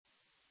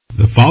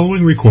The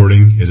following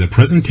recording is a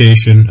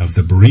presentation of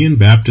the Berean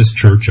Baptist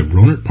Church of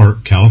Rohnert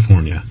Park,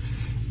 California,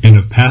 and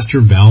of Pastor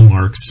Val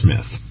Mark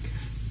Smith.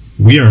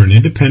 We are an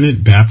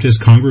independent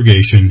Baptist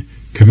congregation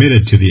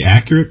committed to the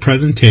accurate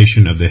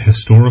presentation of the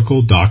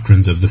historical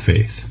doctrines of the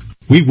faith.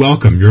 We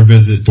welcome your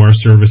visit to our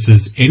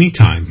services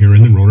anytime here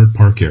in the Rohnert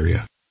Park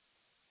area.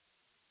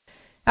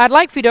 I'd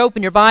like for you to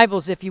open your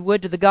Bibles, if you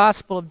would, to the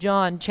Gospel of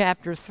John,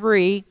 chapter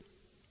 3.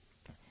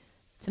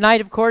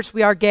 Tonight, of course,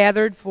 we are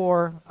gathered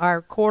for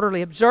our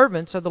quarterly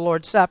observance of the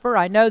Lord's Supper.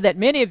 I know that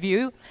many of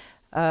you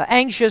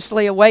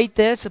anxiously await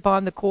this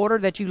upon the quarter,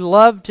 that you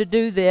love to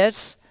do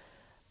this,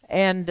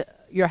 and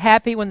you're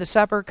happy when the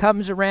supper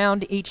comes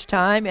around each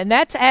time, and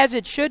that's as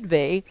it should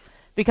be,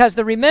 because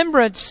the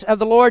remembrance of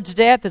the Lord's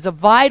death is a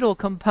vital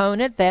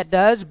component that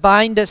does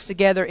bind us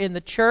together in the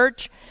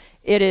church.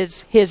 It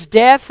is His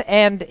death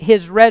and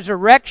His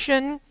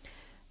resurrection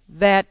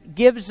that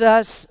gives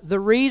us the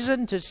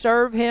reason to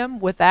serve Him.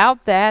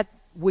 Without that,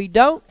 we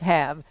don't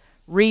have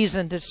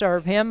reason to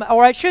serve Him.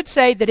 Or I should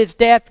say that His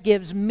death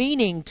gives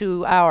meaning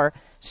to our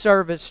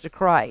service to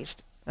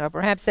Christ. Now,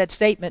 perhaps that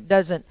statement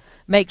doesn't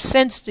make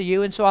sense to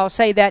you, and so I'll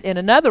say that in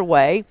another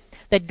way,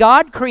 that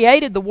God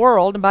created the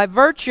world, and by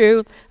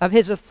virtue of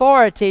His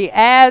authority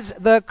as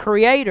the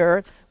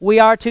Creator, we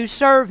are to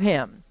serve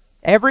Him.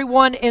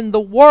 Everyone in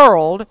the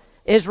world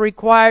is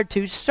required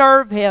to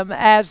serve Him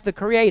as the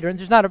Creator. And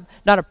there's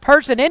not a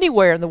person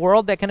anywhere in the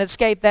world that can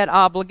escape that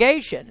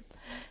obligation.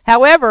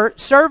 However,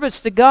 service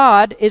to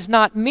God is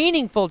not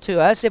meaningful to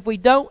us if we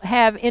don't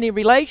have any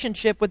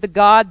relationship with the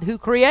God who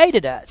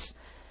created us.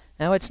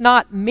 Now, it's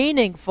not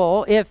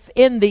meaningful if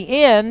in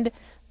the end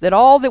that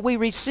all that we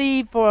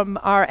receive from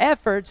our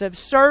efforts of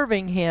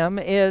serving Him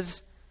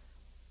is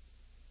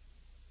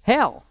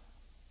hell,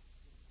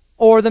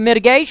 or the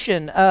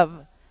mitigation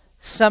of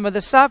some of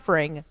the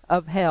suffering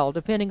of hell,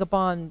 depending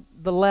upon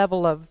the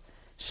level of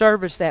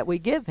service that we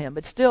give Him.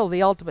 But still,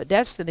 the ultimate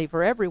destiny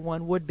for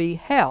everyone would be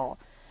hell.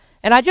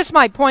 And I just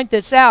might point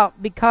this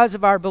out because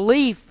of our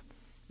belief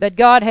that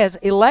God has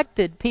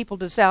elected people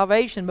to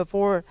salvation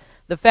before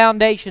the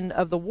foundation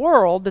of the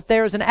world, that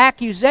there is an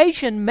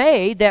accusation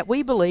made that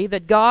we believe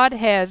that God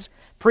has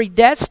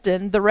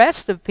predestined the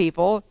rest of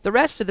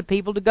the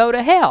people to go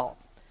to hell.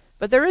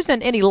 But there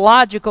isn't any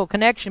logical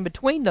connection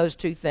between those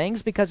two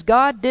things, because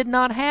God did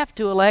not have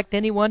to elect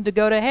anyone to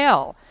go to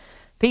hell.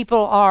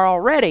 People are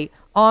already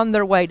on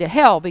their way to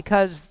hell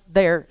because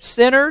they're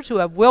sinners who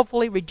have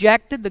willfully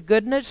rejected the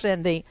goodness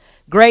and the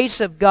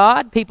grace of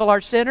God. People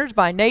are sinners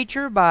by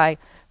nature, by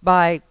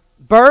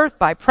birth,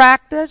 by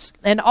practice,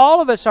 and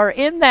all of us are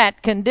in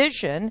that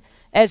condition,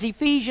 as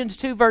Ephesians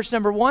 2 verse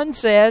number 1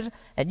 says,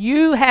 "And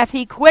you hath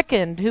He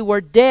quickened who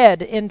were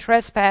dead in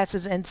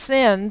trespasses and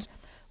sins,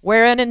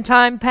 wherein in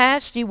time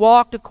past ye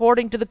walked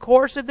according to the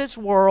course of this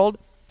world,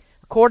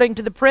 according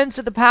to the prince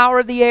of the power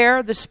of the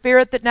air, the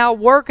spirit that now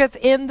worketh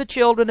in the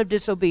children of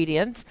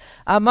disobedience,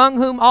 among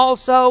whom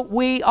also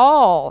we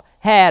all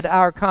had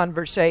our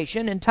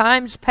conversation in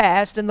times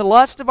past in the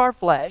lust of our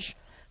flesh,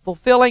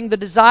 fulfilling the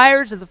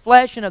desires of the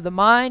flesh and of the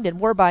mind, and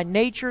were by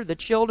nature the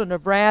children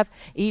of wrath,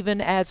 even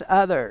as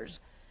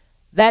others."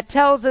 That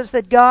tells us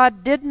that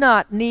God did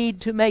not need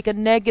to make a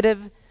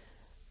negative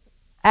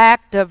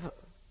act of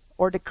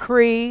or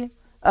decree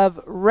of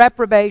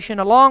reprobation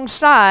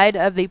alongside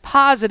of the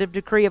positive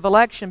decree of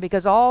election,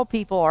 because all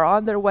people are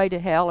on their way to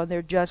hell and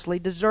they're justly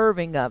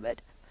deserving of it.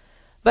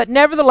 But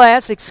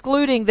nevertheless,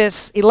 excluding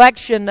this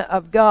election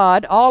of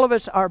God, all of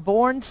us are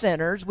born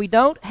sinners. We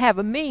don't have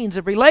a means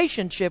of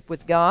relationship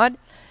with God,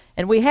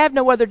 and we have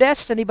no other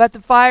destiny but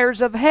the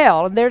fires of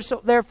hell. And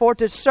therefore,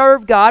 to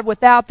serve God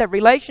without that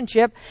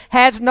relationship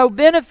has no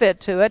benefit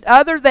to it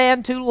other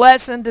than to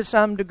lessen to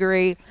some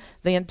degree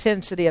the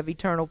intensity of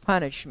eternal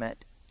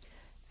punishment.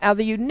 Now,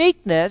 the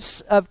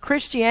uniqueness of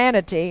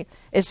Christianity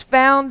is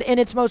found in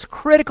its most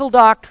critical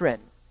doctrine,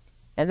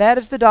 and that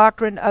is the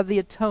doctrine of the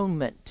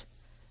atonement.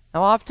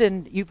 Now,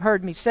 often you've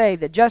heard me say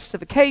that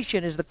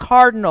justification is the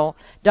cardinal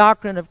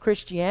doctrine of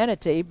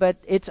Christianity, but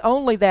it's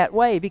only that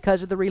way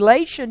because of the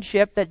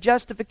relationship that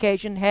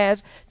justification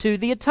has to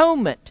the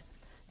atonement.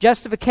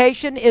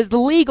 Justification is the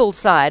legal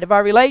side of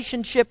our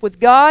relationship with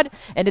God,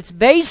 and it's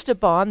based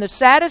upon the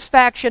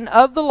satisfaction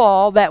of the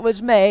law that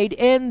was made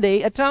in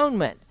the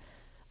atonement.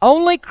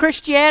 Only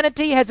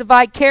Christianity has a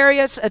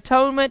vicarious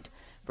atonement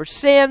for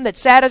sin that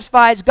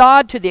satisfies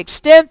God to the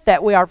extent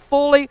that we are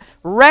fully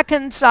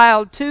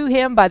reconciled to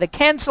Him by the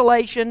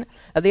cancellation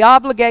of the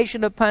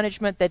obligation of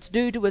punishment that's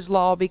due to His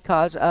law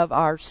because of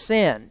our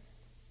sin.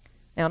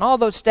 Now, in all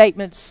those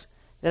statements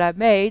that I've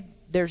made,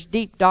 there's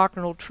deep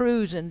doctrinal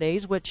truths in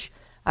these, which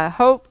I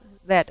hope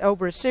that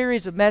over a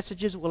series of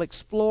messages we'll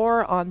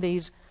explore on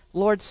these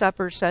Lord's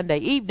Supper Sunday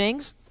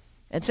evenings.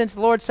 And since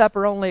the Lord's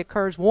Supper only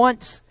occurs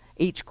once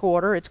each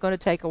quarter, it's going to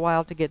take a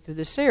while to get through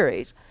the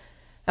series.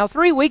 Now,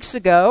 3 weeks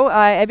ago,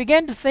 I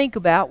began to think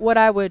about what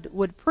I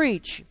would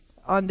preach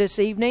on this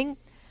evening.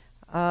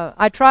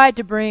 I tried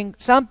to bring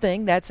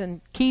something that's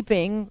in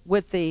keeping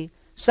with the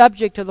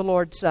subject of the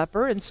Lord's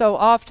Supper, and so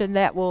often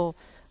that will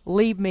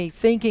leave me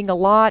thinking a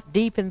lot,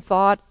 deep in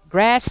thought,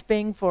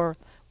 grasping for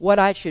what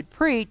I should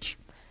preach,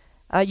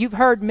 you've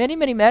heard many,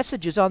 many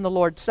messages on the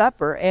Lord's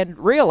Supper, and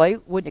really,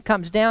 when it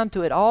comes down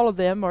to it, all of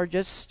them are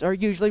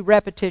usually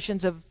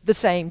repetitions of the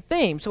same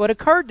theme. So it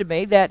occurred to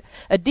me that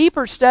a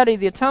deeper study of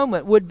the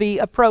atonement would be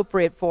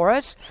appropriate for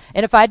us.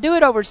 And if I do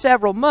it over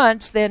several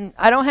months, then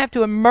I don't have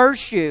to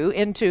immerse you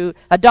into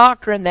a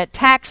doctrine that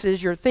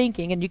taxes your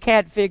thinking and you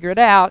can't figure it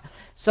out.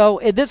 So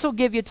this will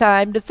give you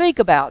time to think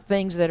about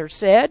things that are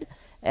said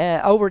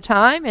over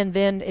time, and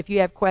then if you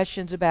have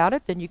questions about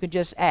it, then you can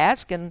just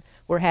ask, and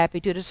we're happy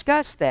to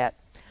discuss that.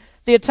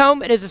 The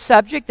atonement is a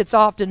subject that's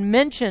often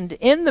mentioned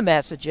in the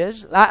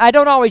messages. I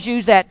don't always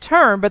use that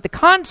term, but the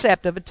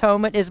concept of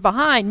atonement is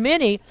behind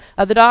many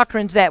of the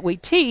doctrines that we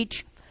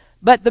teach.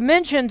 But the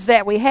mentions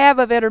that we have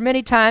of it are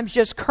many times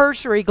just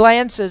cursory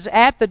glances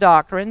at the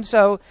doctrine,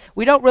 so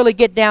we don't really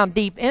get down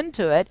deep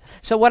into it.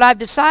 So what I've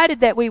decided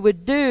that we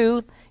would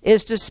do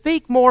is to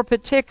speak more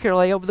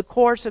particularly over the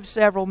course of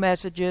several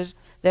messages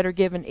that are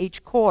given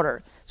each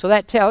quarter. So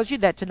that tells you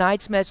that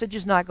tonight's message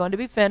is not going to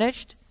be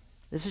finished.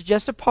 This is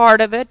just a part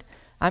of it.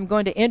 I'm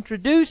going to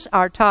introduce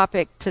our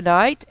topic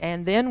tonight,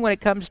 and then when it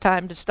comes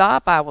time to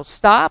stop, I will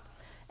stop,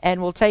 and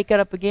we'll take it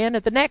up again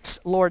at the next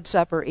Lord's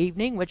Supper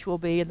evening, which will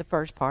be in the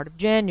first part of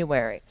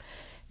January.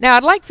 Now,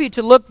 I'd like for you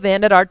to look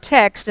then at our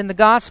text in the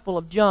Gospel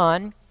of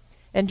John.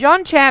 And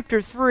John chapter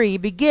 3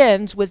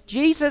 begins with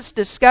Jesus'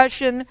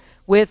 discussion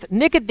with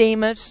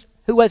Nicodemus,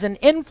 who was an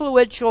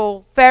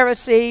influential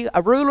Pharisee,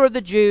 a ruler of the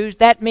Jews.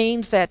 That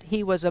means that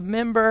he was a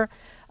member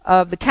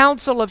of the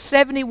Council of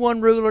 71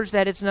 rulers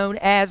that is known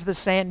as the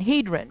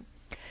Sanhedrin.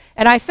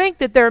 And I think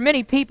that there are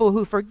many people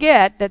who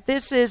forget that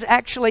this is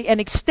actually an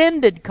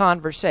extended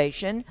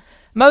conversation.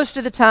 Most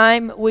of the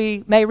time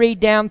we may read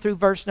down through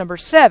verse number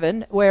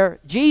 7, where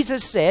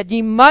Jesus said,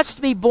 "Ye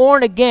must be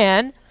born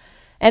again."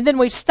 And then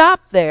we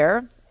stop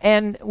there,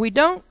 and we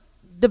don't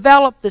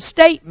develop the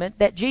statement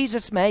that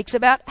Jesus makes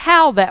about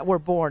how that we're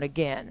born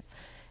again.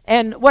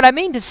 And what I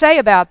mean to say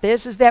about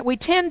this is that we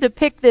tend to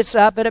pick this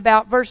up at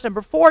about verse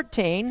number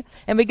 14,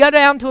 and we go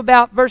down to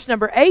about verse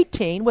number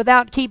 18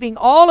 without keeping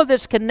all of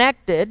this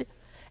connected.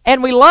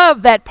 And we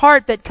love that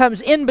part that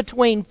comes in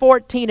between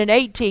 14 and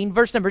 18,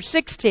 verse number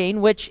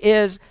 16, which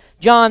is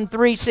John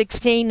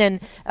 3:16 and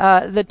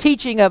the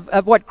teaching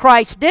of what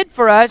Christ did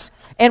for us.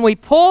 And we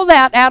pull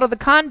that out of the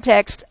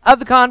context of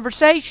the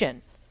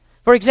conversation.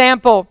 For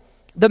example,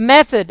 the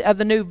method of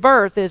the new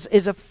birth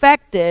is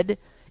affected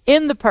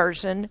in the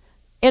person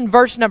in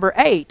verse number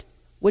 8,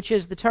 which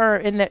is the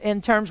term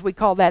in terms we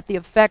call that the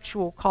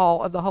effectual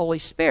call of the Holy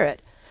Spirit.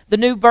 The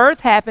new birth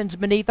happens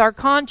beneath our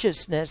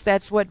consciousness.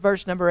 That's what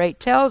verse number 8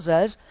 tells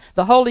us.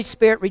 The Holy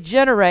Spirit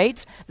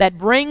regenerates. That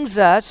brings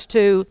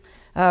the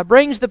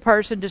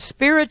person to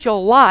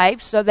spiritual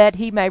life so that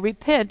he may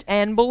repent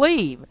and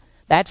believe.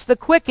 That's the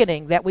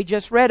quickening that we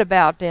just read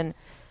about in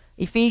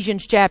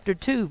Ephesians chapter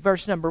 2,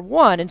 verse number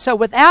 1. And so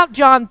without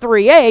John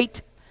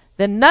 3:8,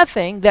 then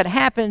nothing that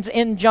happens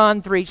in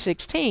John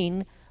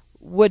 3:16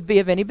 would be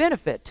of any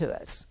benefit to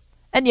us.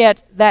 And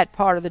yet that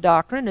part of the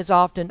doctrine is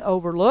often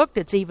overlooked.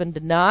 It's even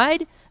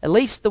denied, at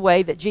least the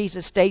way that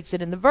Jesus states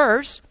it in the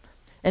verse.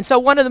 And so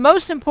one of the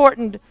most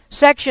important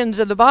sections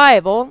of the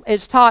Bible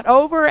is taught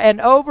over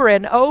and over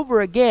and over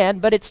again,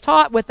 but it's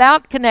taught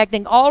without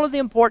connecting all of the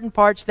important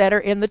parts that are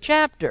in the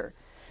chapter.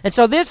 And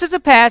so this is a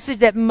passage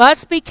that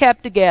must be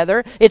kept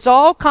together. It's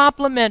all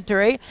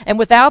complementary, and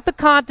without the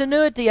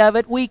continuity of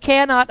it, we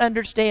cannot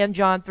understand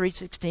John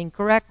 3:16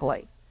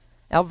 correctly.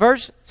 Now,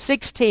 verse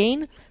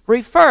 16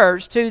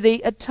 refers to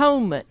the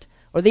atonement,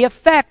 or the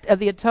effect of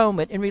the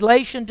atonement in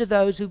relation to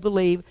those who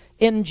believe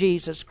in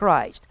Jesus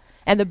Christ.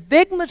 And the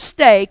big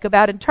mistake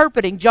about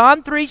interpreting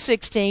John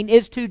 3:16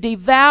 is to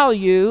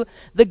devalue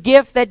the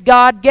gift that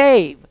God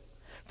gave.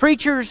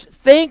 Preachers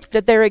think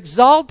that they're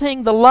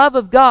exalting the love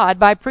of God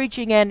by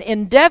preaching an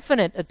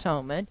indefinite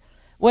atonement,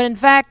 when in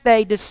fact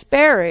they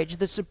disparage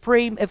the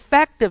supreme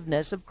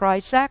effectiveness of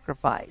Christ's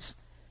sacrifice.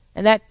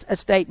 And that's a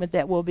statement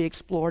that will be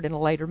explored in a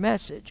later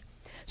message.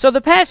 So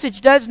the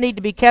passage does need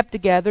to be kept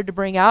together to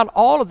bring out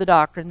all of the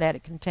doctrine that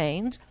it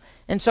contains.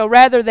 And so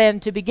rather than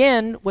to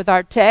begin with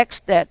our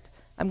text that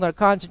I'm going to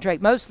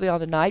concentrate mostly on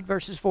tonight,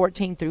 verses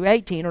 14 through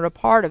 18 are a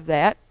part of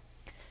that,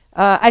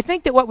 I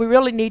think that what we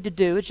really need to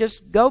do is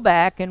just go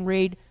back and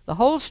read the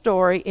whole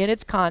story in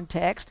its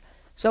context.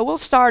 So we'll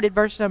start at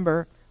verse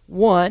number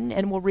 1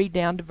 and we'll read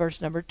down to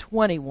verse number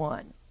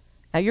 21.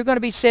 Now you're going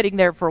to be sitting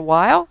there for a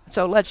while,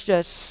 so let's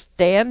just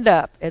stand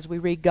up as we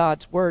read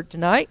God's Word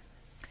tonight.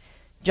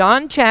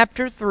 John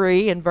chapter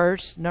 3 and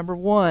verse number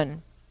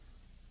 1.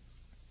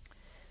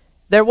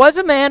 There was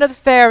a man of the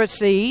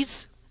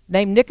Pharisees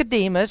named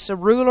Nicodemus, a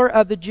ruler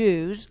of the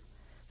Jews.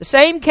 The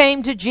same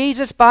came to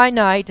Jesus by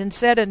night and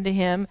said unto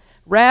him,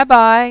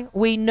 Rabbi,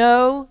 we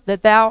know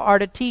that thou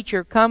art a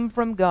teacher come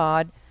from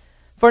God,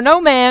 for no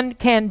man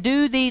can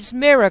do these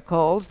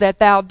miracles that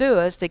thou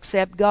doest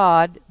except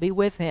God be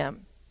with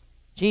him.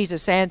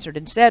 Jesus answered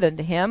and said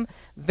unto him,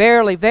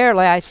 Verily,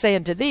 verily, I say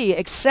unto thee,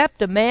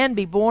 except a man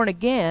be born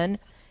again,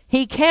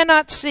 he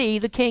cannot see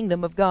the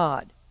kingdom of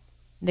God.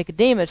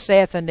 Nicodemus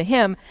saith unto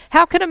him,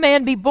 How can a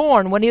man be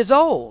born when he is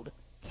old?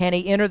 Can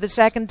he enter the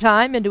second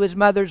time into his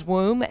mother's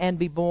womb and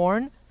be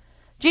born?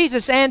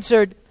 Jesus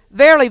answered,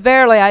 Verily,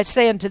 verily, I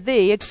say unto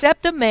thee,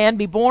 except a man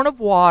be born of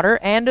water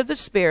and of the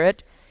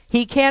Spirit,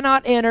 he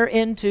cannot enter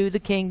into the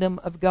kingdom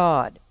of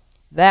God.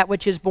 That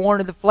which is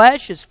born of the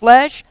flesh is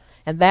flesh,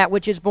 and that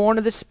which is born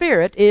of the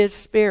Spirit is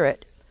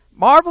spirit.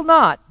 Marvel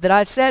not that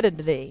I said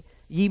unto thee,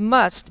 Ye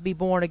must be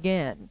born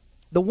again.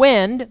 The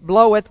wind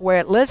bloweth where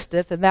it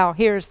listeth, and thou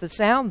hearest the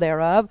sound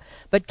thereof,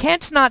 but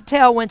canst not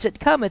tell whence it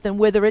cometh and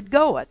whither it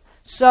goeth.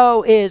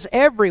 So is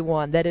every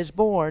one that is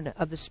born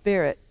of the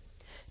Spirit.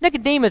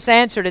 Nicodemus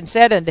answered and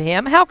said unto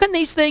him, How can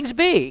these things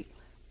be?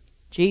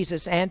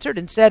 Jesus answered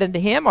and said unto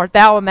him, Art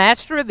thou a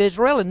master of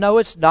Israel, and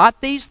knowest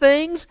not these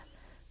things?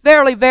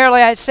 Verily,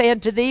 verily, I say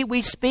unto thee,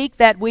 we speak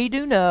that we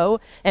do know,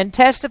 and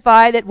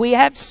testify that we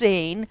have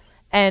seen,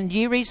 and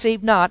ye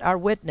receive not our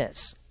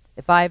witness.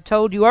 If I have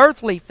told you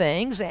earthly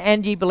things,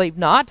 and ye believe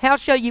not, how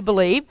shall ye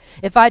believe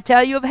if I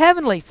tell you of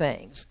heavenly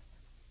things?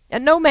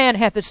 And no man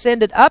hath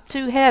ascended up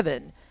to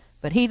heaven,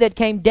 but he that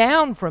came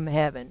down from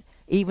heaven,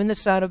 even the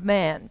Son of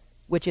Man,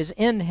 which is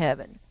in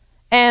heaven.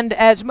 And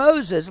as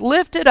Moses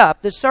lifted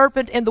up the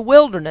serpent in the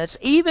wilderness,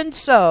 even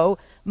so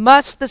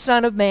must the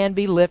Son of Man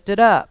be lifted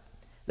up,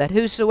 that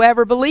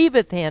whosoever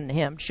believeth in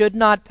him should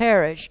not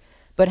perish,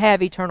 but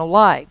have eternal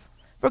life.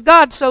 For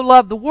God so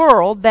loved the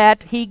world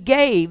that he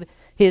gave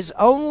his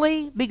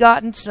only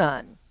begotten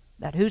Son,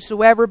 that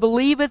whosoever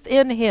believeth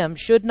in him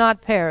should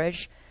not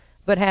perish,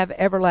 but have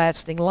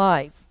everlasting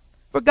life.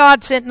 For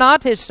God sent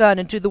not his Son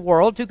into the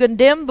world to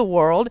condemn the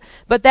world,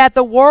 but that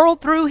the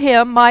world through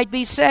him might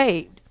be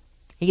saved.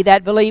 He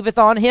that believeth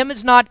on him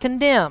is not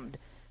condemned,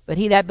 but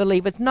he that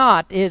believeth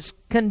not is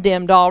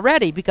condemned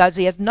already, because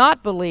he hath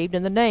not believed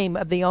in the name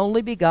of the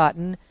only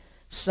begotten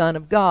Son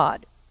of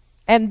God.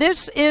 And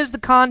this is the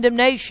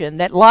condemnation,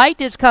 that light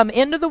is come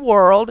into the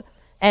world,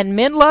 and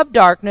men love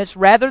darkness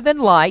rather than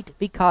light,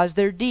 because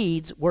their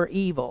deeds were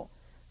evil.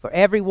 For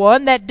every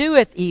one that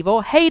doeth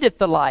evil hateth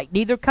the light,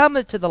 neither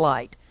cometh to the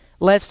light,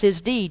 lest his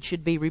deed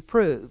should be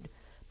reproved.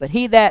 But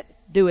he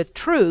that doeth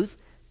truth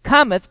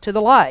cometh to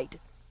the light,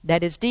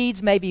 that his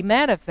deeds may be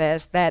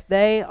manifest, that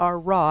they are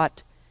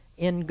wrought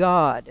in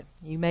God.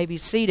 You may be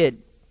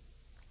seated.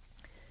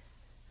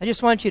 I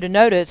just want you to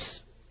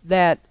notice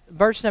that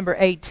verse number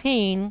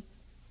 18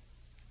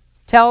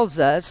 tells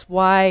us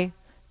why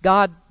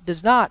God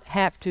does not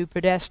have to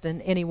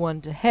predestine anyone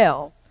to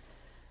hell.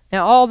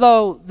 Now,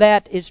 although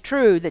that is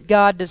true, that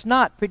God does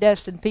not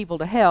predestine people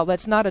to hell,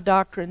 that's not a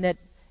doctrine that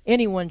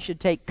anyone should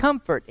take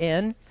comfort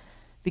in,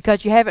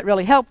 because you haven't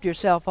really helped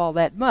yourself all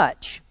that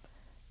much.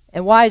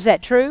 And why is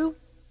that true?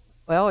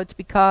 Well, it's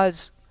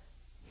because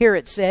here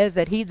it says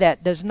that he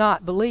that does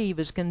not believe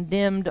is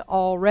condemned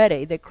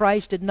already, that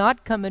Christ did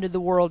not come into the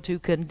world to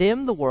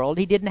condemn the world.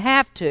 He didn't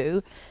have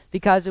to,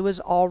 because it was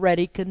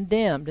already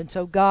condemned. And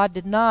so God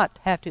did not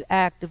have to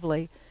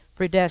actively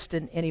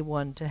predestine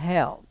anyone to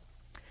hell.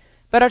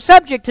 But our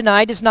subject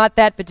tonight is not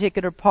that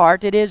particular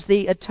part. It is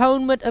the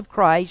atonement of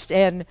Christ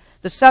and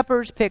the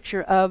supper's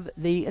picture of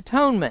the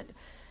atonement.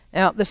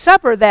 Now, the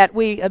supper that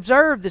we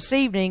observe this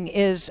evening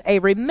is a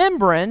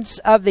remembrance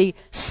of the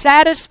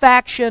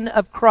satisfaction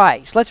of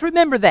Christ. Let's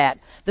remember that.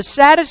 The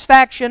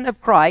satisfaction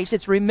of Christ.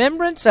 It's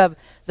remembrance of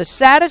the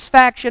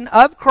satisfaction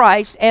of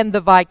Christ and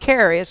the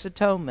vicarious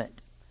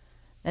atonement.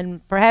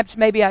 And perhaps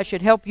maybe I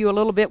should help you a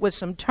little bit with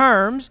some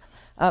terms.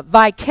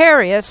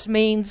 Vicarious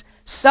means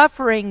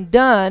suffering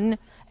done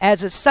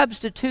as a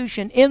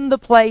substitution in the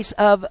place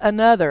of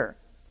another.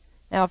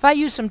 Now, if I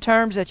use some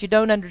terms that you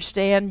don't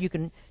understand, you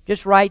can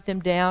just write them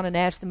down and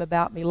ask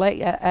about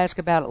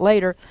it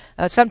later.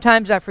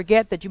 Sometimes I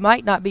forget that you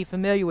might not be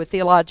familiar with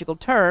theological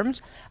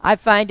terms. I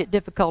find it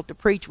difficult to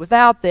preach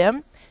without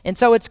them. And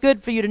so it's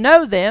good for you to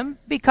know them,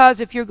 because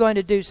if you're going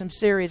to do some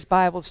serious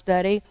Bible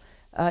study,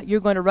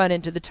 you're going to run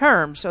into the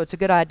terms. So it's a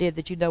good idea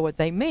that you know what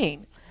they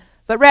mean.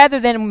 But rather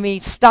than me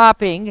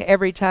stopping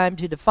every time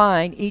to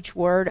define each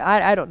word,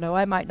 I don't know,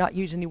 I might not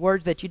use any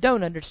words that you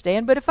don't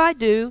understand. But if I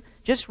do,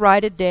 just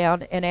write it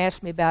down and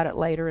ask me about it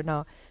later, and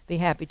I'll be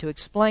happy to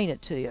explain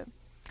it to you.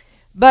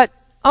 But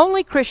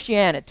only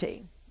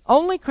Christianity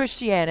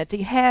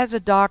has a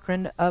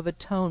doctrine of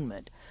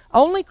atonement.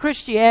 Only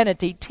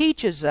Christianity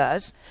teaches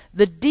us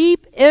the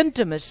deep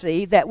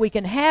intimacy that we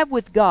can have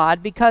with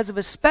God because of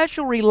a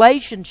special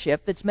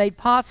relationship that's made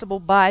possible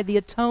by the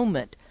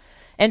atonement.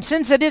 And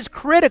since it is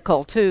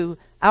critical to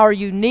our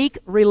unique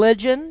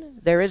religion,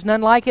 there is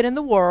none like it in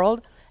the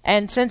world,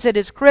 and since it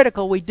is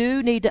critical, we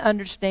do need to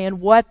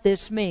understand what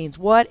this means.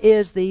 What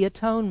is the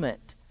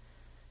atonement?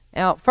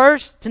 Now,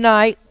 first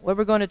tonight, what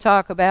we're going to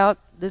talk about,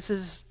 this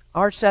is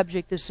our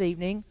subject this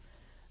evening,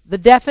 the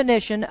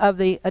definition of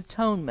the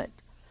atonement.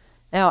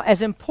 Now,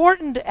 as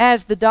important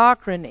as the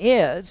doctrine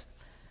is,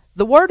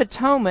 the word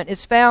atonement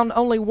is found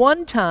only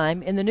one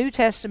time in the New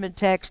Testament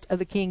text of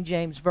the King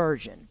James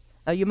Version.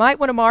 Now, you might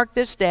want to mark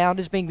this down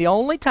as being the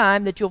only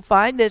time that you'll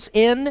find this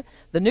in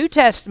the New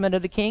Testament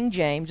of the King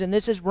James, and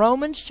this is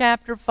Romans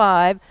chapter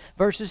 5,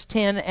 verses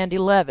 10 and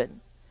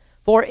 11.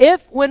 For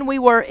if, when we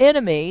were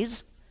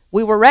enemies,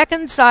 we were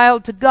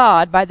reconciled to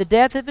God by the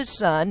death of His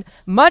Son,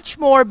 much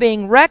more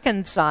being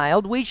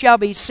reconciled, we shall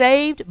be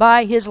saved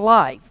by His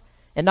life.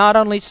 And not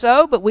only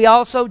so, but we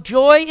also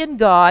joy in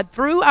God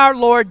through our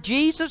Lord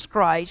Jesus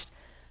Christ,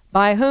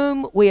 by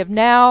whom we have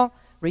now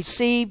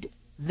received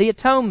the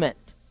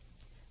atonement.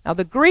 Now,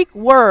 the Greek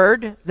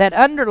word that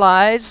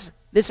underlies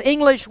this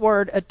English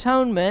word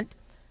atonement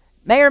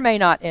may or may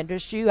not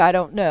interest you, I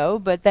don't know,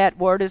 but that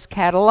word is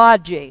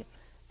katallage,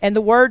 and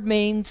the word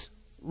means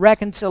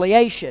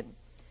reconciliation.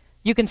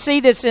 You can see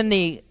this in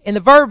the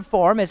verb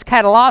form as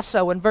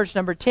katallasso in verse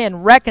number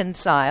 10,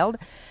 reconciled.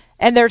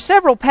 And there are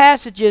several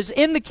passages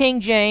in the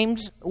King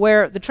James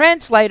where the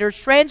translators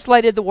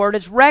translated the word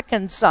as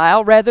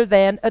reconcile rather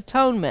than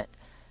atonement.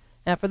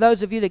 Now, for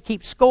those of you that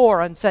keep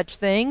score on such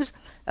things,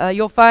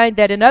 you'll find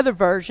that in other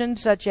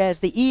versions, such as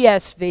the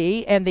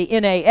ESV and the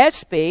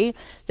NASB,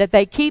 that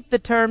they keep the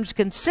terms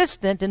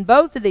consistent in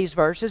both of these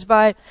verses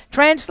by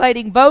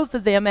translating both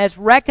of them as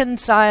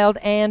reconciled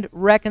and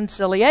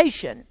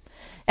reconciliation.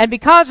 And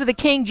because of the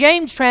King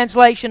James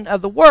translation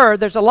of the word,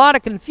 there's a lot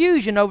of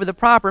confusion over the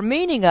proper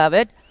meaning of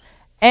it,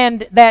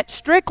 and that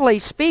strictly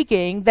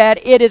speaking,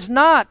 that it is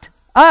not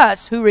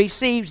us who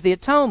receives the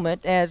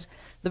atonement, as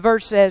the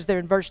verse says there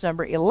in verse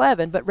number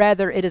 11, but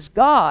rather it is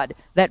God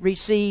that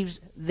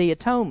receives the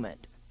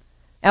atonement.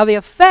 Now, the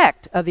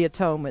effect of the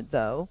atonement,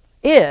 though,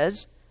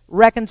 is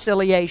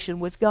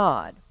reconciliation with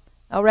God.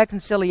 Now,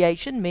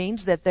 reconciliation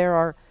means that there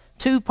are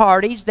two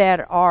parties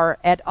that are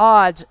at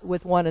odds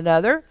with one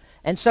another,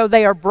 and so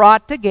they are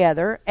brought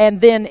together, and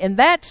then in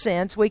that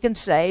sense we can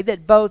say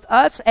that both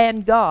us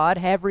and God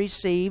have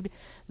received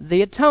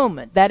the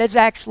atonement. That is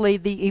actually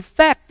the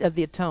effect of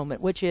the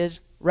atonement, which is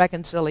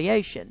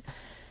reconciliation.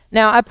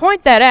 Now, I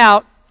point that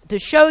out to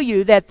show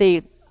you that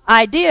the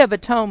idea of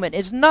atonement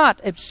is not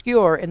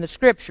obscure in the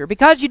Scripture,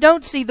 because you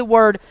don't see the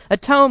word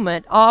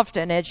atonement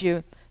often as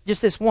you,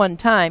 just this one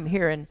time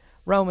here in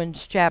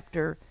Romans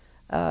chapter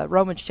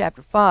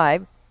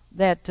 5,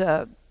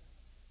 that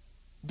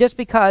just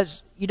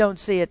because you don't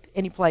see it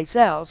anyplace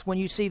else, when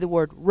you see the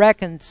word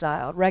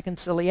reconciled,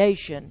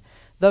 reconciliation,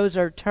 those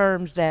are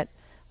terms that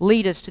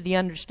lead us to the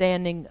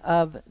understanding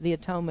of the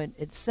atonement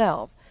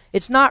itself.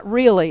 It's not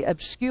really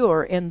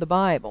obscure in the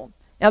Bible.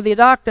 Now, the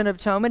doctrine of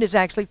atonement is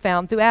actually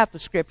found throughout the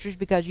Scriptures,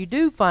 because you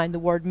do find the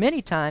word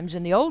many times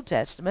in the Old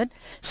Testament.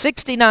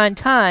 69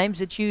 times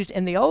it's used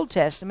in the Old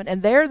Testament,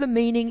 and there the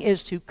meaning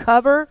is to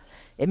cover.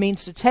 It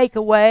means to take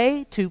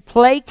away, to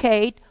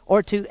placate,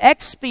 or to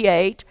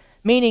expiate,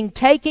 meaning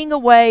taking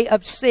away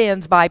of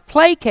sins by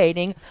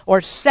placating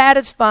or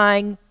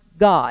satisfying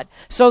God.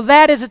 So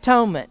that is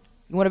atonement.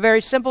 You want a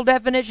very simple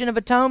definition of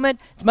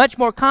atonement? It's much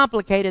more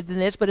complicated than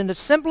this, but in the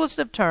simplest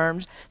of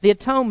terms, the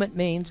atonement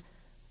means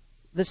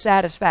the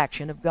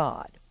satisfaction of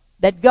God.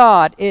 That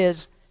God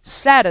is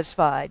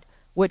satisfied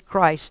with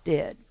Christ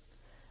did,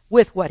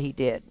 with what He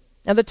did.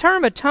 Now, the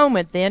term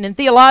atonement, then, in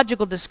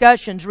theological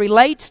discussions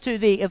relates to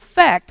the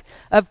effect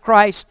of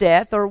Christ's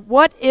death, or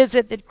what is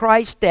it that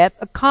Christ's death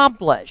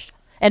accomplished.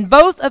 And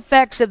both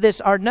effects of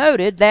this are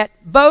noted, that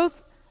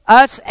both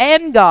us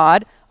and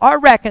God are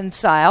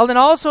reconciled, and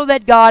also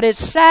that God is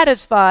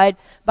satisfied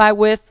by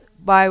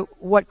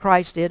what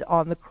Christ did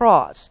on the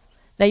cross.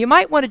 Now, you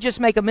might want to just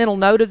make a mental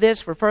note of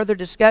this for further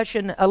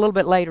discussion a little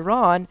bit later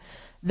on,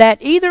 that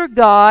either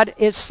God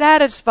is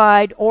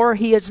satisfied or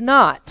He is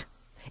not.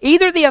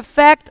 Either the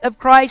effect of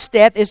Christ's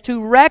death is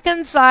to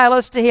reconcile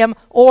us to Him,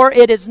 or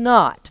it is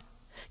not.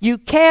 You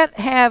can't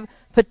have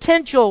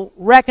potential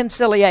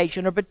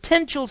reconciliation or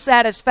potential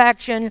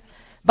satisfaction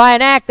by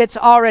an act that's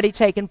already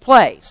taken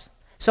place.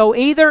 So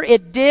either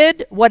it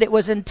did what it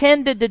was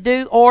intended to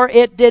do, or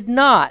it did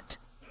not.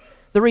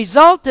 The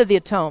result of the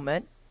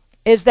atonement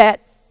is that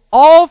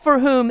all for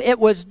whom it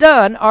was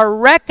done are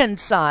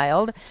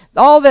reconciled.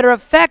 All that are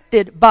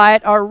affected by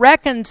it are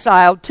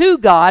reconciled to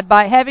God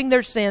by having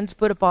their sins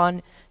put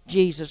upon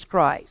Jesus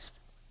Christ.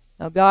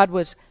 Now, God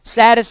was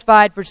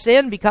satisfied for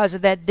sin because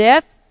of that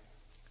death.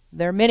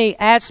 There are many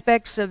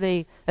aspects of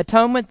the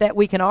atonement that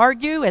we can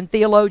argue, and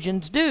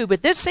theologians do,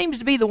 but this seems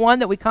to be the one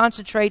that we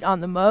concentrate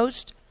on the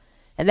most.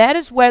 And that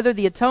is whether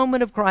the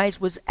atonement of Christ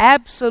was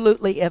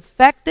absolutely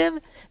effective.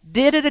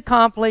 Did it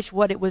accomplish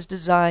what it was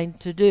designed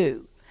to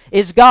do?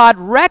 Is God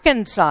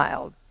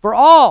reconciled for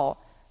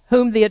all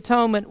whom the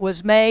atonement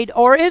was made?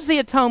 Or is the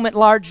atonement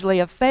largely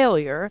a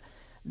failure,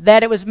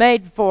 that it was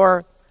made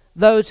for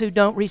those who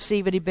don't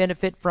receive any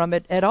benefit from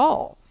it at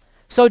all?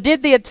 So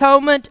did the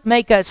atonement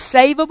make us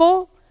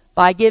savable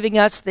by giving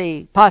us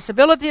the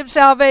possibility of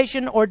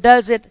salvation, or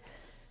does it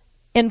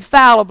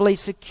infallibly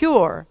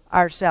secure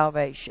our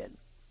salvation?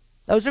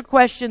 Those are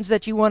questions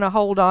that you want to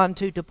hold on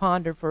to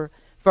ponder for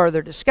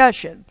further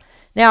discussion.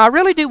 Now, I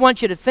really do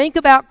want you to think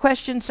about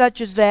questions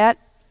such as that.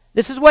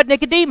 This is what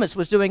Nicodemus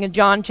was doing in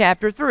John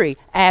chapter 3,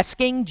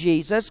 asking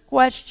Jesus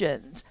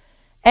questions.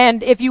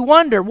 And if you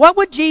wonder, what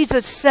would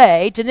Jesus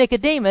say to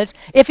Nicodemus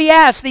if he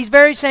asked these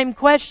very same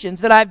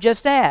questions that I've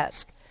just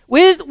asked?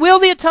 Will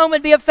the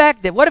atonement be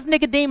effective? What if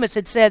Nicodemus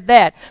had said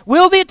that?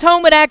 Will the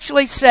atonement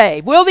actually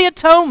save? Will the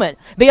atonement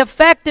be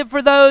effective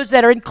for those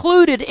that are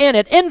included in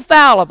it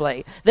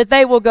infallibly, that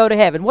they will go to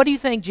heaven? What do you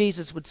think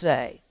Jesus would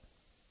say?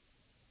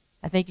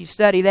 I think you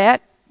study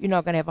that, you're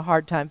not going to have a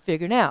hard time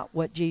figuring out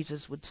what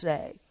Jesus would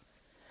say.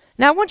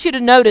 Now I want you to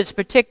notice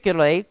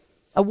particularly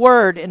a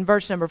word in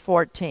verse number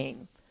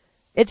 14.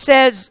 It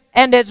says,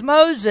 "And as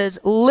Moses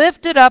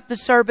lifted up the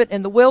serpent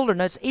in the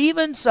wilderness,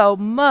 even so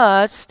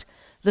must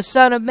the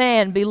Son of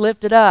Man be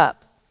lifted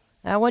up."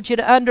 Now I want you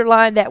to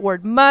underline that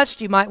word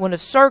must. You might want to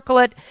circle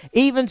it.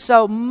 Even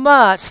so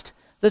must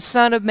the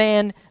Son of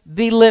Man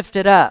be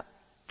lifted up.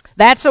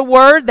 That's a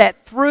word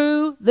that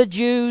threw the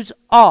Jews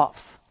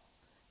off.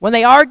 When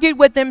they argued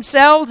with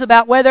themselves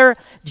about whether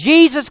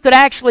Jesus could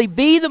actually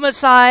be the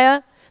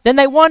Messiah, then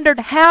they wondered,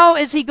 how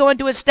is he going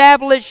to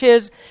establish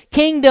his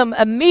kingdom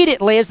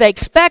immediately, as they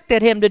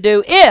expected him to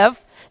do,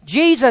 if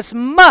Jesus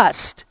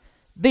must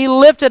be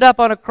lifted up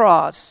on a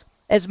cross,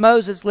 as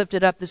Moses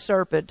lifted up the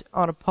serpent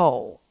on a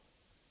pole?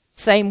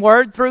 Same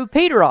word threw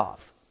Peter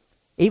off.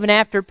 Even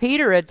after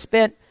Peter had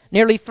spent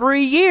nearly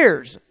 3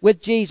 years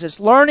with Jesus,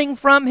 learning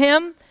from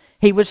him,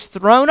 he was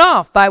thrown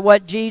off by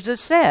what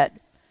Jesus said.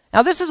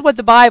 Now this is what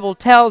the Bible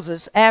tells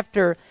us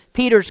after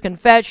Peter's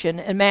confession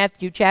in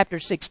Matthew chapter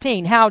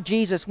 16, how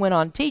Jesus went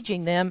on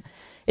teaching them.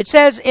 It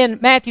says in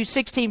Matthew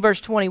 16 verse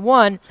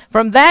 21,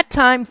 "From that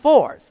time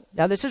forth,"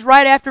 now this is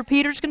right after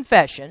Peter's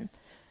confession,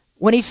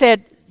 when he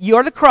said,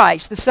 "You're the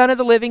Christ, the Son of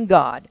the living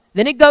God."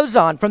 Then it goes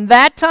on, "From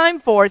that time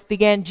forth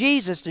began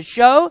Jesus to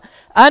show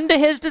unto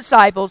his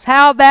disciples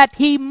how that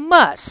he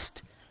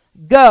must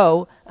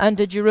go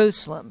unto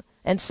Jerusalem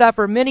and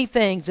suffer many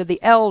things of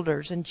the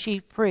elders and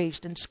chief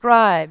priests and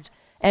scribes,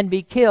 and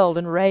be killed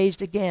and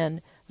raised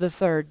again the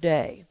third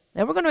day."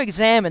 Now we're going to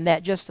examine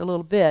that just a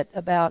little bit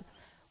about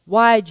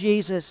why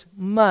Jesus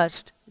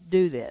must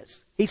do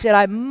this. He said,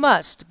 "I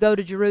must go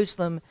to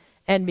Jerusalem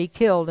and be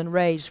killed and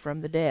raised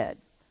from the dead."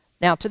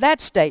 Now to that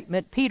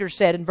statement, Peter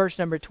said in verse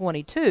number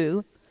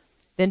 22,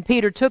 "Then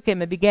Peter took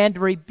him and began to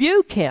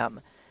rebuke him,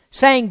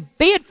 saying,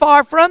 Be it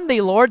far from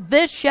thee, Lord,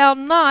 this shall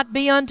not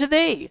be unto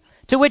thee.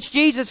 To which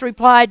Jesus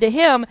replied to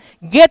him,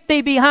 Get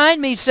thee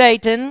behind me,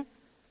 Satan,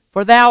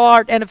 for thou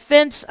art an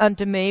offense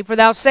unto me, for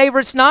thou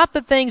savorest not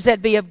the things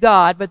that be of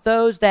God, but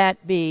those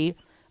that be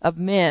of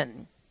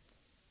men."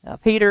 Now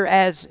Peter,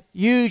 as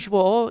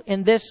usual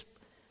in this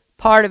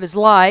part of his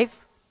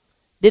life,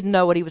 didn't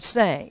know what he was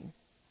saying.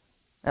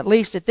 At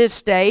least at this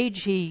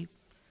stage, he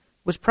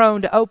was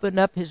prone to open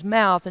up his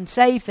mouth and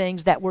say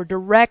things that were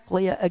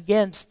directly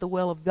against the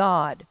will of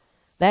God.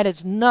 That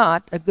is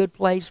not a good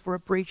place for a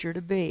preacher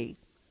to be.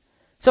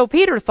 So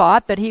Peter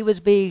thought that he was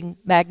being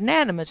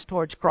magnanimous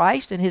towards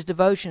Christ in his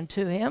devotion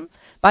to him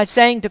by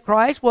saying to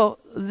Christ, "Well,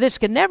 this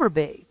can never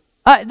be.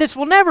 This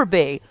will never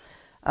be."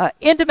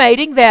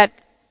 Intimating that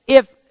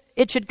if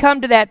it should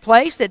come to that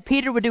place, that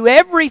Peter would do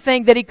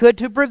everything that he could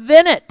to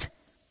prevent it.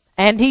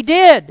 And he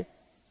did.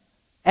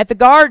 At the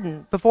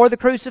garden, before the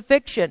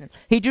crucifixion,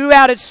 he drew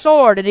out his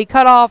sword and he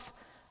cut off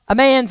a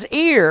man's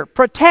ear,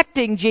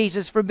 protecting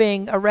Jesus from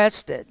being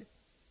arrested.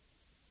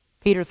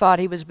 Peter thought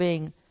he was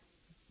being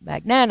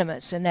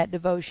magnanimous in that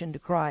devotion to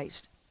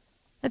Christ.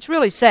 It's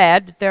really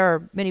sad that there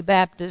are many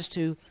Baptists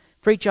who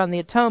preach on the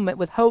atonement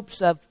with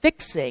hopes of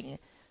fixing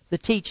the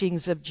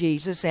teachings of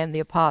Jesus and the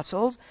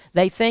apostles.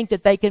 They think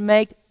that they can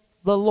make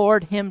the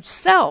Lord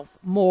himself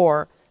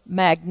more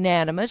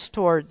magnanimous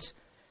towards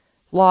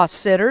lost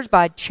sinners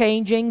by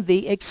changing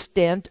the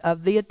extent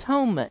of the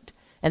atonement.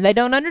 And they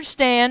don't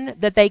understand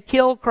that they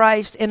kill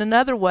Christ in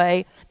another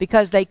way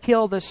because they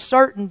kill the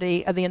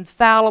certainty of the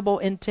infallible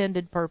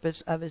intended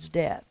purpose of his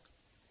death.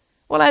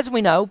 Well, as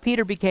we know,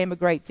 Peter became a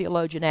great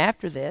theologian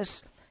after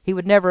this. He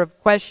would never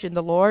have questioned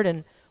the Lord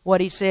and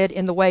what he said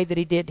in the way that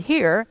he did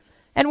here.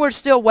 And we're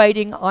still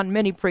waiting on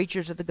many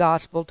preachers of the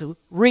gospel to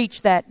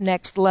reach that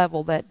next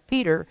level that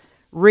Peter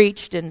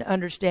reached in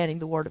understanding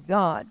the Word of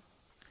God.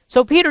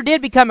 So Peter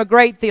did become a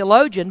great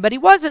theologian, but he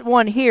wasn't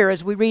one here,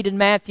 as we read in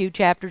Matthew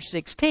chapter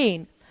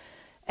 16.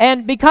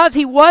 And because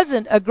he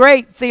wasn't a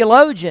great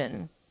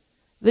theologian,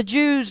 the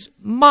Jews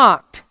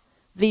mocked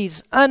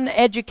these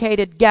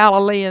uneducated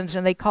Galileans,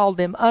 and they called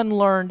them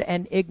unlearned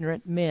and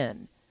ignorant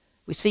men.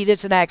 We see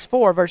this in Acts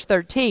 4, verse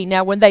 13.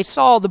 "Now when they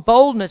saw the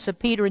boldness of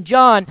Peter and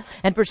John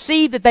and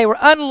perceived that they were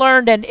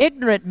unlearned and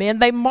ignorant men,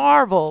 they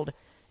marveled,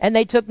 and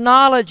they took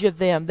knowledge of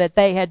them that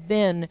they had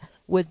been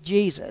with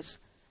Jesus."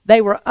 They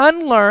were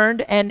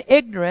unlearned and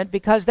ignorant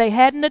because they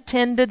hadn't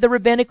attended the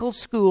rabbinical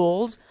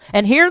schools.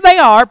 And here they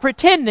are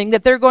pretending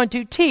that they're going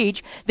to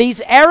teach these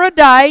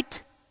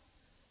erudite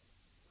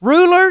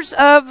rulers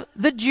of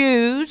the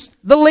Jews,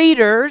 the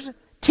leaders,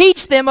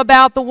 teach them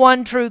about the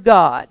one true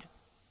God.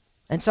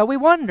 And so we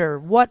wonder,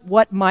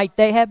 what might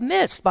they have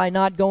missed by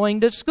not going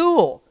to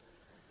school?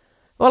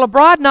 Well, a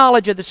broad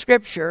knowledge of the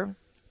Scripture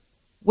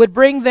would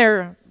bring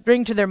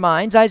to their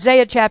minds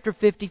Isaiah chapter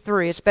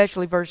 53,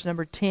 especially verse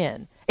number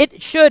 10.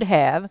 It should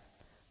have,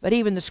 but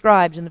even the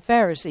scribes and the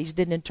Pharisees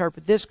didn't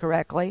interpret this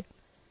correctly.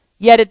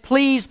 "Yet it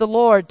pleased the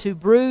Lord to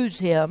bruise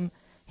him.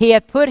 he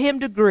hath put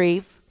him to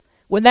grief.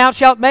 When thou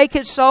shalt make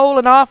his soul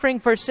an offering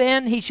for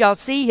sin, he shall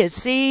see his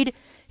seed,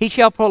 he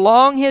shall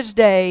prolong his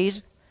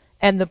days,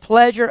 and the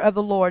pleasure of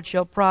the Lord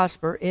shall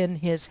prosper in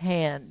his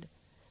hand.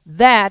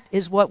 That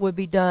is what would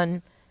be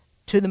done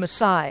to the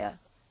Messiah.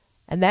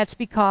 And that's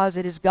because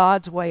it is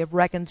God's way of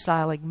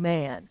reconciling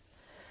man.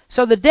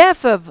 So the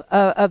death of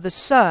the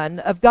Son,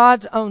 of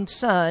God's own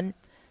Son,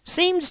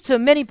 seems to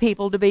many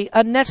people to be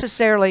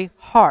unnecessarily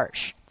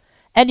harsh.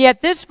 And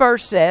yet this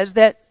verse says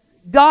that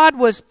God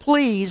was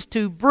pleased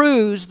to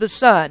bruise the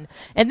Son.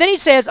 And then he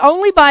says,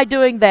 only by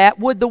doing that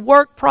would the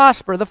work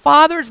prosper, the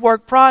Father's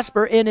work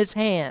prosper in his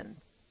hand.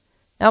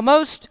 Now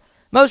most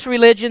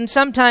religions,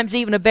 sometimes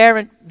even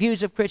aberrant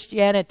views of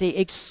Christianity,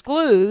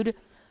 exclude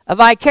a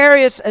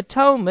vicarious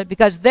atonement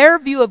because their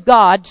view of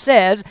God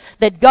says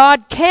that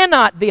God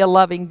cannot be a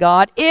loving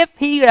God if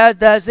he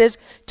does this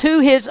to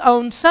his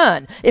own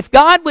Son. If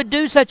God would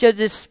do such a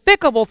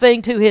despicable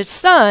thing to his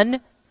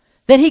Son,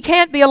 then he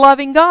can't be a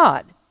loving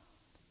God.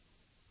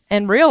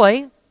 And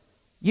really,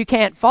 you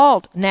can't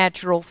fault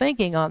natural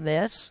thinking on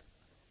this.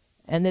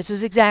 And this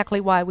is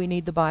exactly why we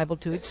need the Bible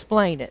to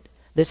explain it.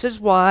 This is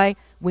why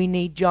we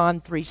need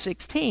John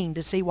 3:16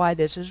 to see why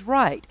this is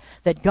right.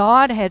 That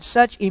God had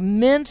such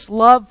immense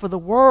love for the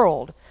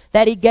world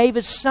that he gave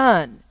his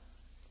Son.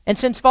 And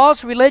since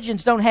false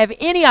religions don't have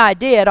any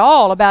idea at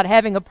all about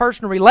having a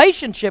personal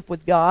relationship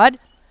with God,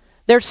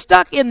 they're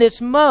stuck in this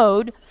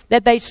mode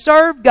that they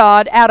serve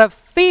God out of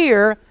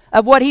fear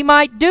of what he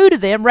might do to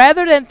them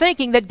rather than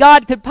thinking that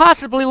God could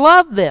possibly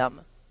love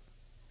them.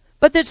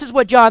 But this is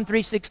what John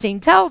 3:16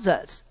 tells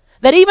us.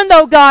 That even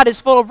though God is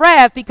full of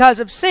wrath because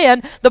of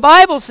sin, the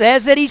Bible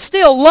says that he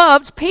still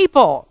loves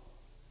people.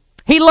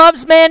 He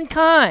loves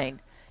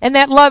mankind. And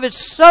that love is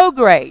so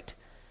great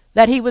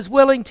that he was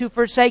willing to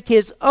forsake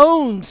his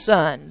own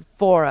Son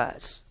for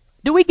us.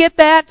 Do we get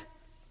that?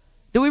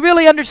 Do we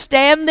really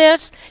understand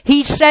this?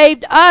 He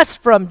saved us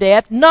from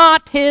death,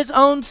 not his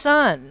own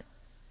Son.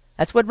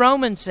 That's what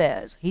Romans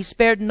says. He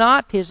spared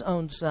not his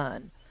own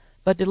Son,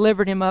 but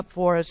delivered him up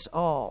for us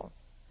all.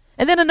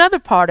 And then another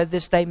part of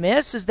this they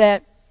miss is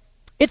that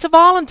it's a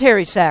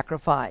voluntary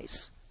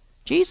sacrifice.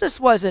 Jesus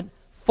wasn't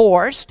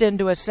forced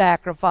into a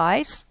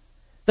sacrifice.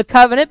 The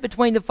covenant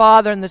between the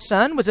Father and the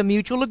Son was a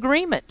mutual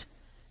agreement.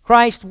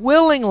 Christ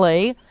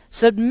willingly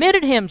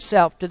submitted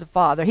himself to the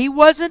Father. He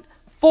wasn't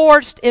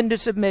forced into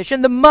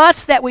submission. The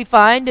must that we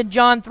find in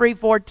John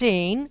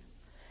 3:14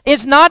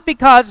 is not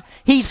because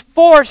he's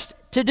forced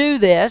to do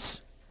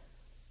this.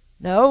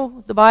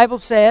 No, the Bible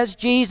says,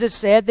 Jesus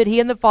said that he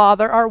and the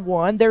Father are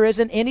one. There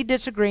isn't any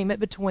disagreement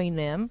between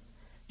them.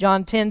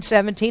 John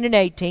 10:17 and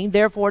 18,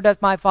 therefore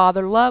doth my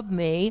Father love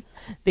me,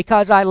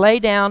 because I lay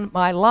down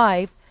my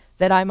life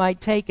that I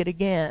might take it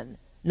again.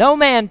 No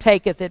man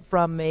taketh it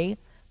from me,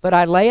 but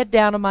I lay it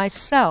down of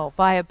myself.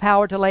 I have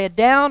power to lay it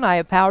down, I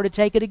have power to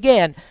take it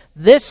again.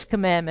 This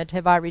commandment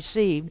have I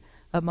received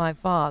of my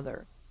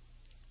Father.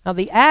 Now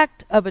the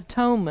act of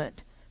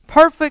atonement,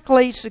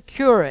 perfectly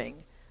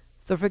securing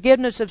the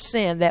forgiveness of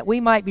sin that we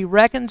might be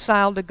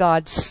reconciled to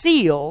God,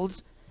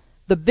 seals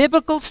the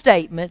biblical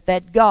statement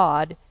that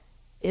God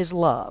is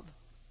love.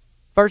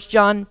 1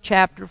 John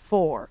chapter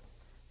 4.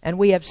 And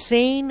we have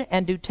seen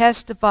and do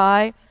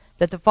testify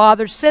that the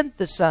Father sent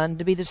the Son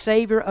to be the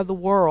Savior of the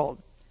world.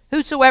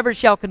 Whosoever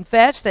shall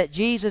confess that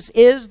Jesus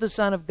is the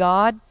Son of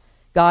God,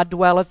 God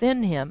dwelleth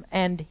in him,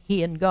 and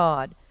he in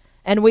God.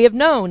 And we have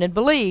known and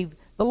believed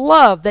the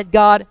love that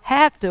God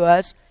hath to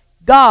us.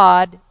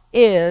 God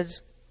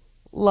is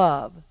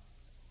love.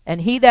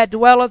 And he that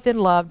dwelleth in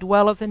love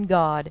dwelleth in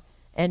God,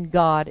 and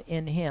God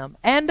in him.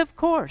 And of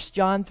course,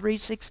 John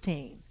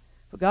 3:16.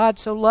 For God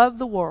so loved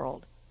the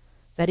world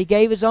that he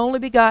gave his only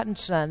begotten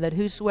Son, that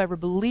whosoever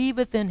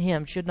believeth in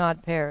him should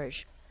not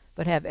perish,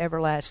 but have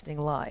everlasting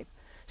life.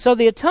 So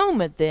the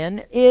atonement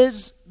then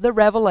is the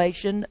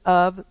revelation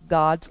of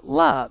God's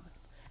love.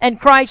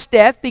 And Christ's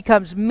death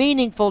becomes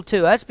meaningful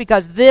to us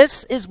because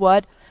this is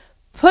what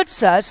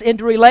puts us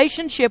into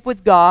relationship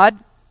with God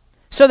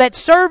so that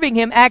serving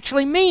him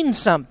actually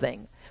means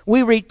something.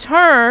 We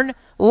return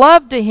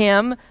love to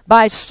him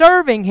by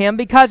serving him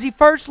because he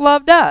first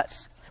loved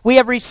us. We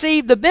have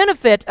received the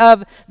benefit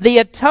of the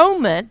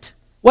atonement,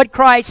 what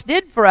Christ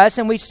did for us,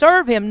 and we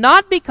serve him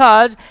not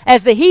because,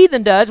 as the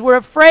heathen does, we're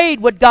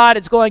afraid what God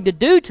is going to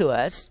do to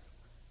us.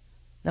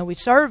 No, we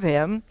serve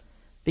him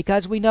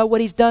because we know what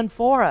he's done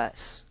for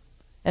us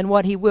and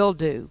what he will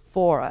do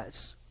for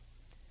us.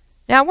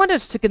 Now, I want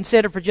us to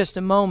consider for just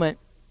a moment,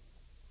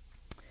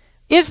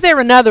 is there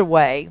another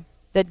way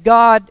that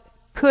God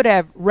could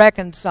have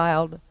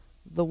reconciled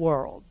the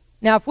world?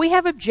 Now, if we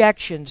have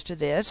objections to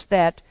this,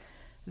 that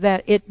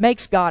it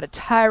makes God a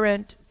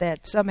tyrant,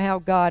 that somehow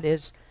God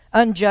is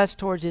unjust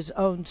towards his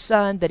own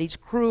Son, that he's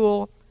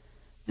cruel,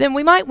 then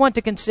we might want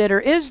to consider,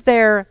 is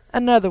there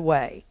another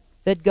way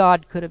that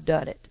God could have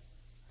done it?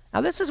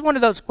 Now, this is one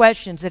of those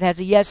questions that has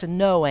a yes and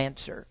no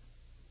answer,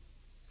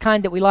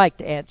 kind that we like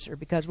to answer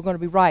because we're going to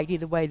be right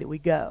either way that we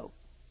go.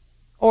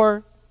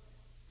 Or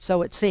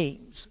so it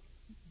seems,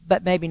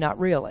 but maybe not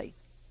really.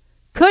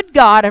 Could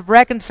God have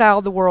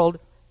reconciled the world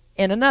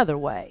in another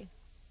way?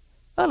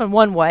 Well, in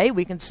one way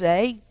we can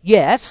say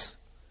yes,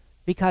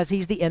 because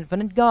He's the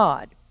infinite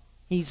God.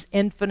 He's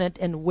infinite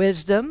in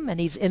wisdom and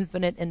He's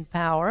infinite in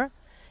power.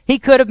 He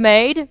could have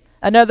made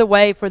another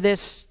way for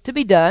this to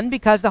be done,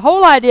 because the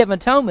whole idea of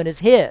atonement is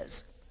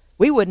His.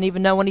 We wouldn't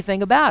even know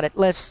anything about it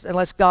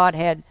unless God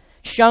had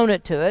shown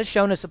it to us,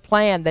 shown us a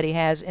plan that He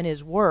has in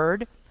His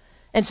Word.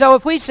 And so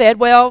if we said,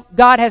 well,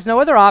 God has no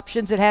other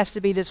options, it has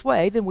to be this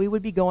way, then we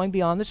would be going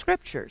beyond the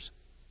Scriptures.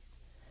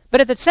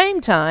 But at the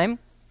same time,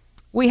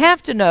 we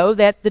have to know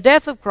that the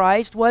death of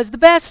Christ was the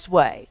best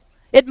way.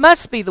 It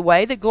must be the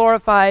way that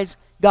glorifies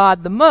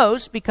God the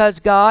most, because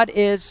God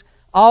is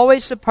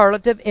always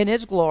superlative in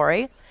His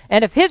glory.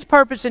 And if His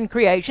purpose in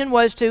creation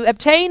was to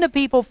obtain a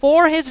people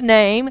for His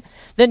name,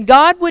 then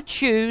God would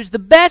choose the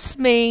best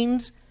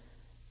means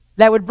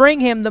that would bring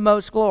Him the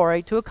most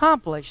glory to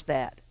accomplish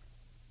that.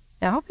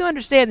 Now, I hope you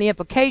understand the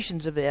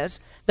implications of this,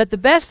 that the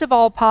best of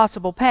all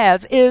possible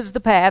paths is the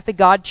path that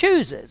God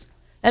chooses.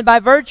 And by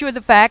virtue of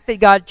the fact that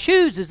God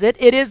chooses it,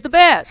 it is the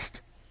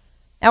best.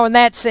 Now, in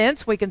that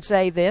sense, we can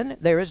say then,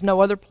 there is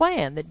no other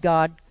plan that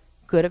God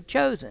could have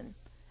chosen.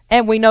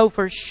 And we know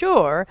for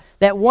sure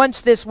that once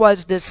this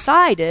was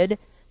decided,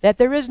 that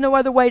there is no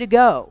other way to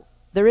go.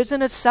 There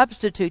isn't a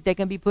substitute that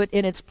can be put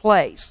in its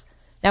place.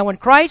 Now, when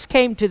Christ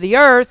came to the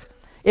earth,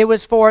 it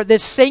was for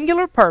this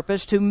singular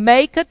purpose to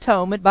make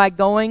atonement by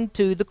going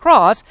to the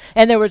cross,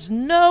 and there was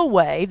no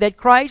way that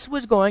Christ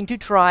was going to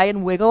try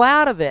and wiggle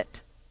out of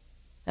it.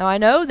 Now, I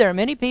know there are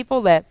many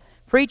people that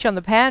preach on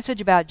the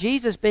passage about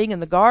Jesus being in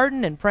the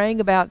garden and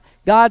praying about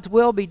God's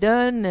will be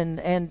done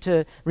and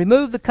to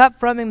remove the cup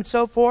from Him and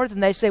so forth.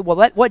 And they say,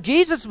 well, what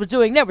Jesus was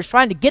doing there was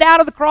trying to get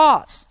out of the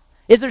cross.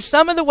 Is there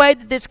some other way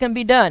that this can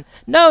be done?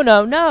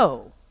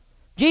 No.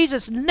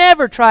 Jesus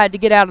never tried to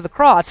get out of the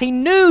cross. He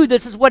knew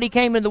this is what He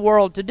came into the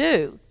world to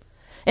do.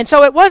 And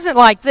so it wasn't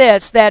like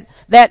this, that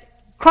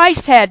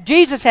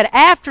Jesus had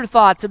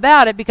afterthoughts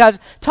about it, because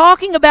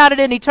talking about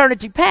it in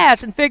eternity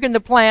past and figuring the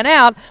plan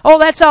out, oh,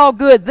 that's all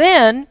good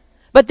then.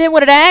 But then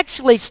when it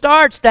actually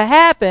starts to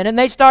happen and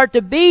they start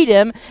to beat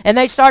Him and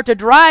they start to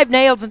drive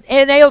nails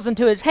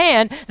into His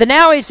hand, then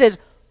now He says,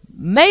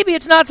 maybe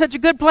it's not such a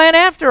good plan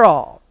after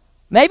all.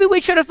 Maybe we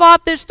should have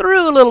thought this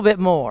through a little bit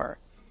more.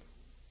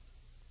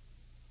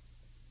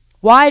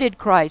 Why did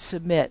Christ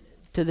submit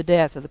to the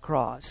death of the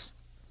cross?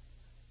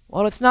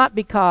 Well, it's not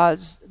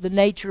because the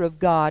nature of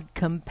God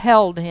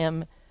compelled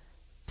Him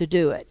to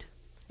do it.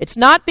 It's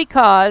not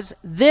because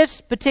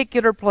this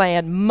particular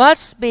plan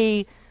must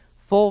be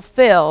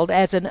fulfilled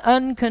as an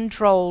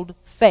uncontrolled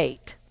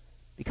fate.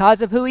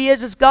 Because of who He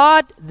is as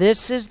God,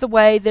 this is the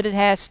way that it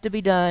has to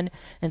be done.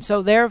 And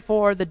so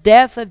therefore, the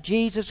death of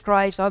Jesus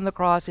Christ on the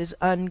cross is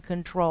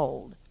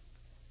uncontrolled.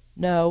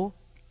 No,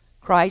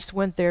 Christ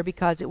went there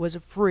because it was a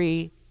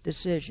free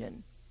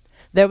decision.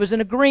 There was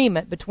an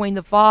agreement between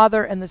the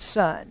Father and the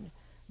Son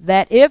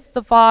that if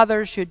the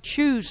Father should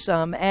choose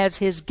some as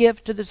His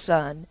gift to the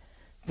Son,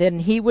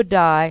 then He would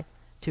die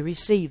to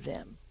receive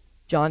them.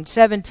 John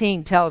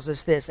 17 tells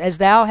us this, as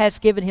Thou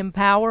hast given Him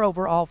power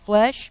over all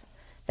flesh,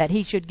 that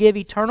He should give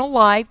eternal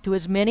life to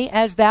as many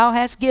as Thou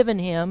hast given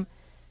Him,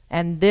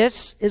 and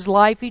this is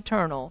life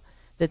eternal,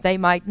 that they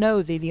might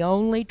know Thee, the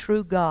only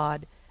true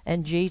God,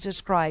 and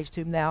Jesus Christ,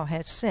 whom Thou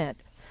hast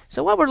sent.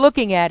 So what we're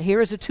looking at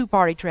here is a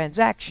two-party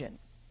transaction.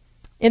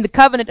 In the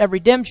covenant of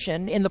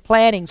redemption, in the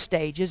planning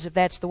stages, if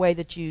that's the way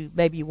that you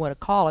want to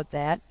call it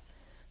that,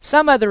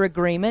 some other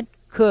agreement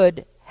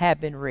could have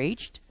been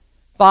reached.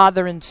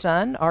 Father and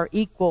Son are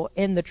equal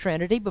in the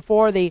Trinity.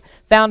 Before the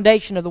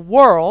foundation of the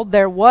world,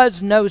 there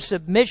was no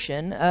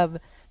submission of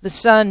the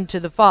Son to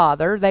the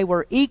Father. They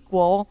were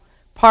equal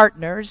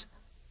partners.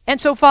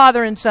 And so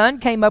Father and Son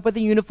came up with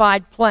a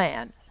unified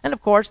plan. And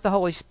of course, the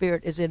Holy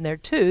Spirit is in there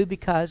too,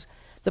 because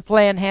the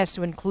plan has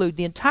to include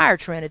the entire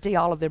Trinity.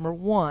 All of them are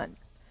one.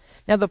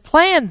 Now the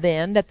plan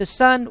then that the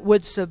Son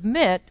would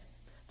submit,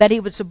 that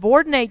He would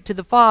subordinate to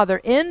the Father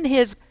in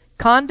His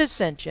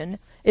condescension,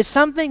 is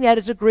something that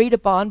is agreed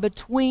upon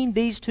between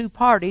these two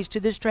parties to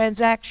this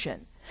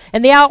transaction.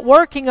 And the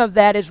outworking of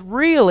that is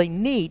really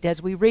neat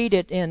as we read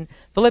it in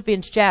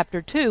Philippians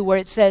chapter 2, where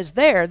it says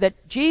there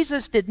that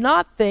Jesus did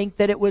not think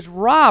that it was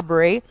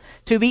robbery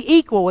to be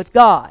equal with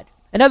God.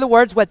 In other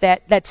words, what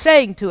that's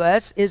saying to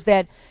us is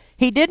that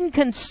He didn't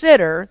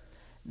consider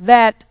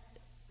that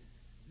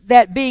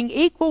being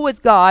equal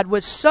with God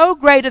was so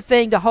great a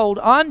thing to hold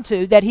on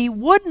to that He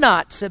would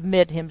not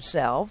submit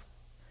Himself,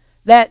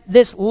 that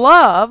this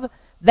love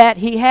that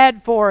He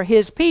had for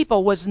His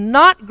people was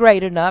not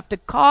great enough to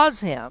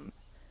cause Him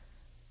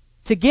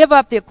to give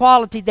up the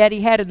equality that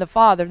He had in the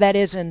Father, that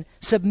is, in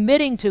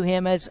submitting to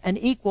Him as an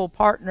equal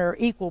partner,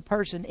 equal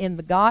person in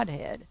the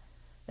Godhead.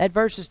 That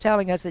verse is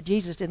telling us that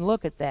Jesus didn't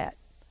look at that,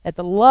 that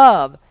the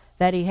love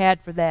that He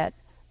had for that,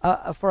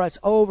 for us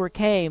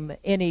overcame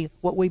any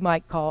what we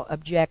might call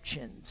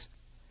objections.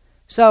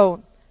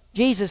 So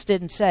Jesus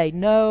didn't say,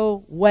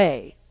 no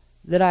way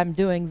that I'm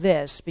doing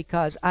this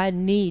because I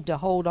need to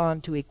hold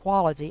on to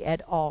equality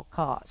at all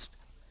cost.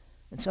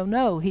 And so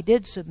no, He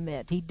did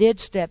submit. He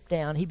did step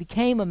down. He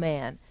became a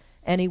man.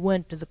 and he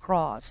went to the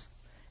cross.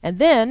 And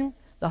then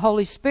the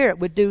Holy Spirit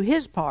would do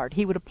his part.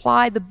 He would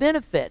apply the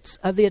benefits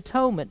of the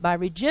atonement by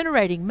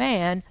regenerating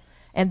man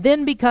and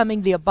then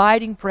becoming the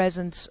abiding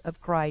presence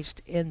of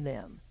Christ in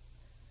them.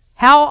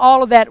 How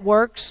all of that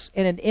works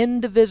in an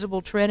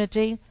indivisible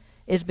Trinity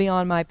is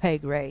beyond my pay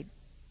grade.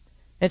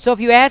 And so if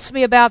you ask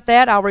me about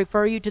that, I'll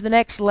refer you to the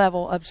next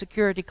level of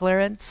security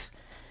clearance.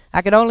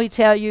 I can only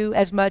tell you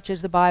as much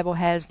as the Bible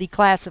has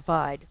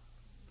declassified.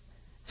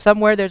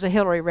 Somewhere there's a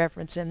Hillary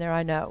reference in there,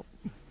 I know.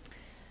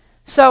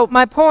 So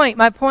my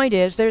point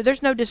is,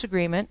 there's no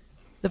disagreement.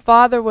 The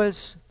Father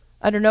was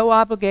under no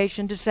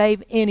obligation to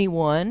save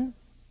anyone.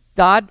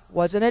 God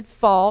wasn't at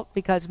fault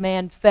because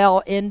man fell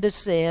into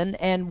sin.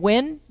 And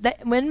when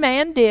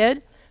man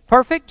did,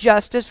 perfect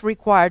justice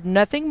required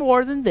nothing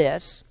more than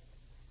this,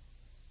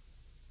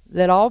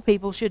 that all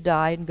people should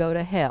die and go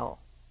to hell.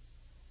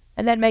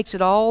 And that makes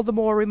it all the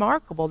more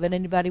remarkable that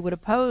anybody would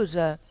oppose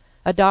a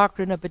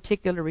doctrine of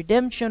particular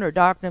redemption or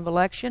doctrine of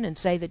election and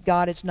say that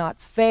God is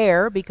not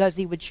fair because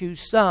he would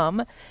choose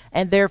some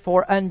and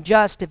therefore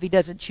unjust if he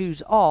doesn't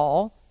choose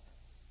all.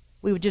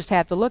 We would just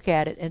have to look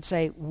at it and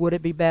say, would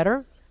it be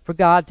better for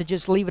God to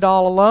just leave it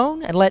all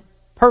alone and let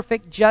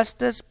perfect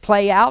justice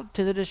play out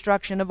to the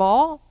destruction of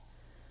all?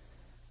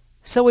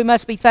 So we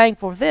must be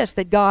thankful for this,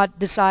 that God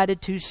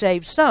decided to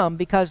save some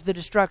because the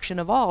destruction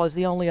of all is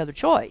the only other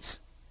choice.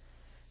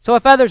 So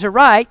if others are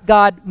right,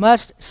 God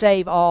must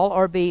save all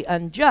or be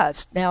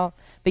unjust. Now,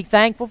 be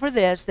thankful for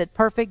this, that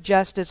perfect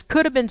justice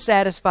could have been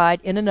satisfied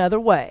in another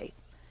way,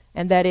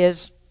 and that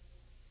is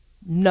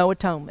no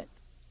atonement.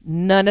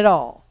 None at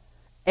all.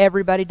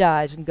 Everybody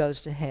dies and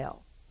goes to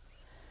hell.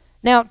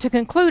 Now, to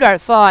conclude our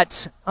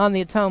thoughts on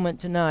the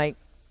atonement tonight,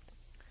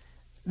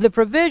 the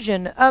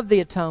provision of the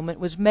atonement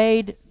was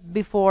made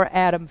before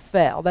Adam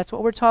fell. That's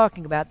what we're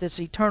talking about, this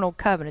eternal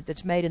covenant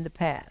that's made in the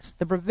past.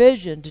 The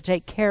provision to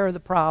take care of the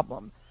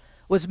problem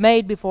was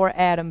made before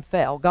Adam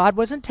fell. God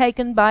wasn't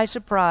taken by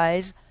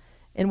surprise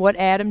in what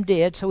Adam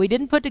did, so he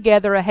didn't put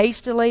together a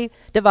hastily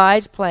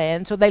devised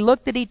plan. So they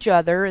looked at each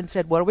other and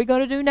said, what are we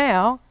going to do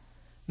now?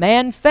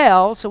 Man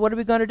fell, so what are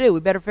we going to do? We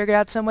better figure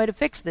out some way to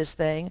fix this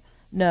thing.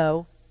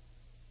 No.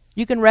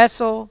 You can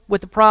wrestle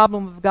with the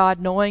problem of God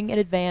knowing in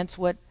advance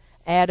what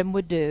Adam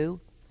would do,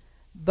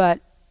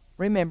 but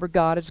remember,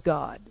 God is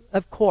God.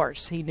 Of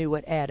course he knew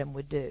what Adam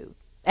would do.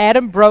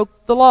 Adam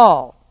broke the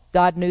law.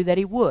 God knew that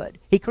he would.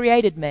 He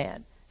created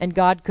man, and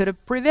God could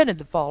have prevented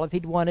the fall if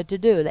he'd wanted to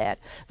do that.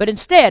 But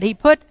instead, he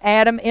put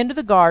Adam into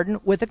the garden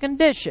with a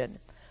condition: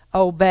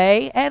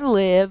 obey and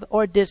live,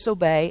 or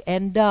disobey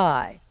and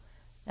die.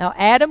 Now,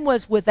 Adam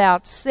was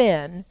without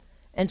sin,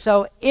 and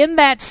so in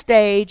that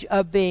stage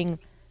of being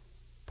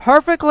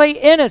perfectly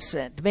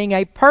innocent, being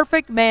a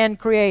perfect man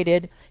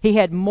created, he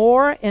had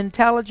more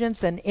intelligence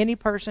than any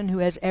person who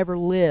has ever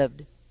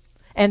lived.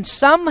 And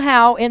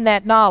somehow in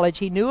that knowledge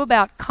he knew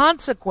about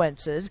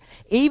consequences,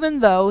 even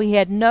though he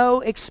had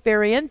no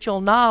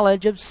experiential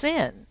knowledge of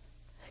sin.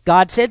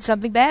 God said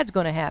something bad's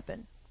going to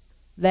happen.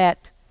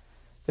 That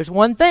there's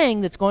one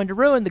thing that's going to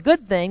ruin the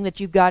good thing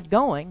that you've got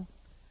going,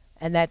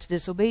 and that's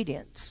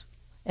disobedience.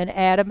 And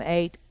Adam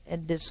ate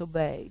and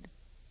disobeyed.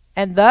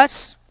 And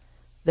thus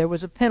there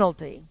was a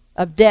penalty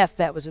of death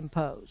that was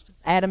imposed.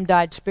 Adam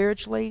died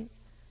spiritually,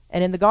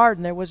 and in the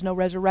garden there was no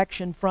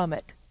resurrection from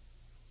it.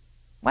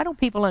 Why don't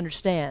people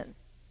understand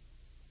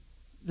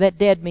that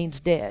dead means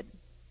dead?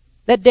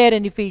 That dead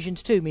in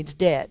Ephesians 2 means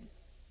dead.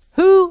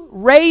 Who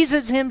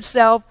raises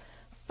himself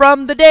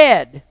from the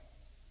dead?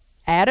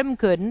 Adam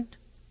couldn't.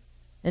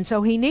 And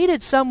so he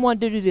needed someone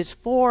to do this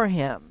for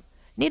him.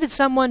 He needed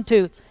someone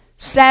to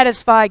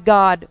satisfy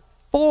God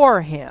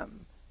for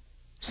him.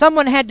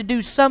 Someone had to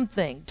do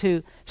something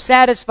to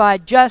satisfy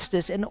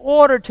justice in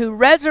order to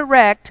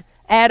resurrect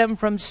Adam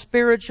from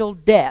spiritual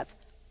death.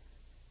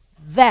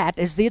 That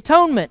is the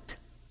atonement.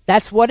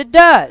 That's what it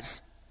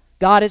does.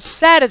 God is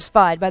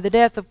satisfied by the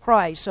death of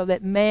Christ so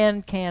that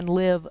man can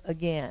live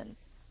again.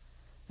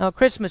 Now, A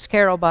Christmas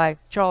Carol by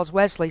Charles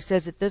Wesley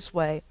says it this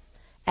way: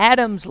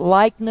 Adam's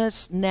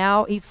likeness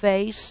now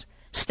efface,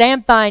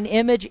 stamp thine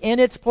image in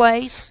its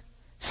place.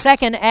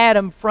 Second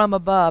Adam from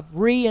above,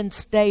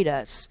 reinstate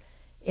us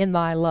in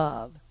thy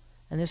love.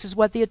 And this is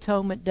what the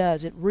atonement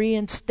does. It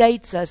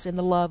reinstates us in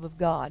the love of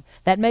God.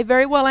 That may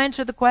very well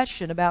answer the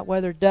question about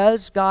whether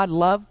does God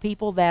love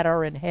people that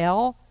are in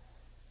hell?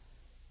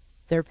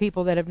 There are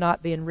people that have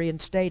not been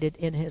reinstated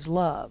in his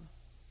love.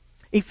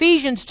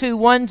 Ephesians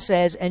 2:1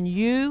 says, and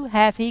you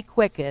hath he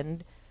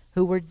quickened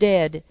who were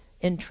dead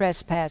in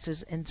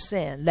trespasses and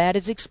sin. That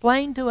is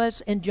explained to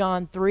us in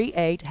John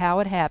 3:8, how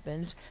it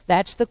happens.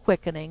 That's the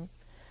quickening.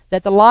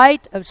 That the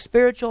light of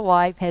spiritual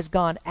life has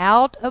gone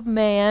out of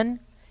man.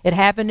 It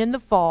happened in the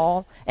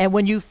fall. And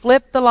when you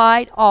flip the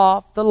light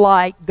off, the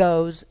light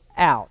goes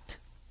out.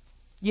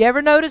 You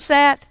ever notice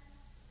that?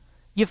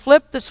 You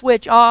flip the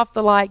switch off,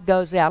 the light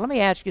goes out. Let me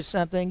ask you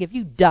something. If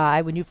you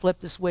die when you flip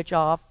the switch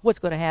off, what's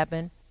going to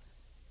happen?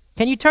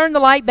 Can you turn the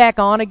light back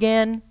on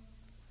again?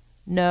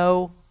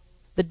 No.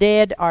 The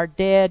dead are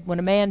dead. When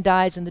a man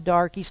dies in the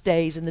dark, he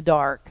stays in the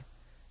dark.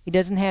 He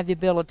doesn't have the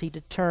ability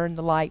to turn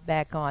the light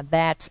back on.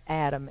 That's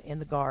Adam in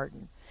the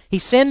garden. He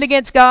sinned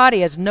against God.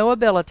 He has no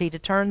ability to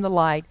turn the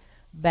light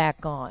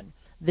back on.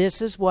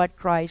 This is what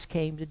Christ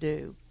came to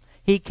do.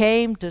 He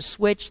came to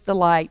switch the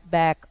light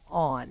back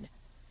on.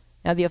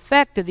 Now, the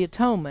effect of the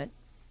atonement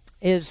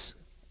is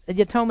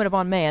the atonement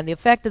upon man. The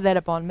effect of that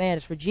upon man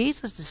is for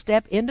Jesus to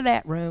step into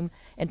that room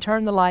and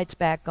turn the lights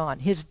back on.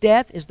 His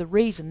death is the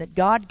reason that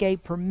God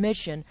gave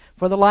permission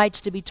for the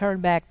lights to be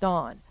turned back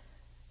on.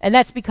 And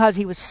that's because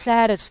he was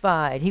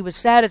satisfied. He was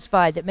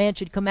satisfied that man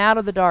should come out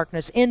of the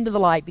darkness into the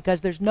light,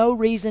 because there's no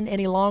reason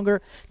any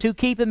longer to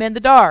keep him in the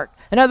dark.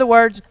 In other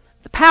words,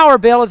 the power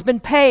bill has been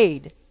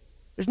paid.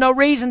 There's no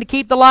reason to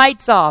keep the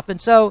lights off.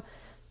 And so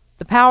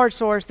the power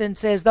source then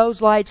says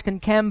those lights can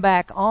come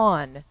back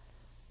on.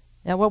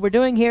 Now, what we're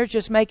doing here is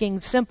just making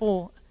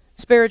simple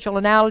spiritual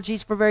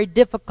analogies for very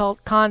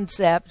difficult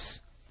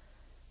concepts.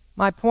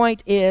 My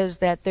point is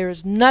that there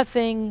is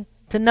nothing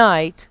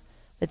tonight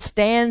that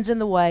stands in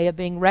the way of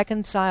being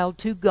reconciled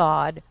to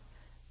God,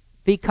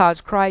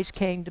 because Christ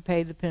came to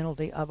pay the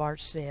penalty of our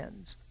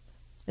sins.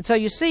 And so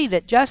you see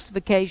that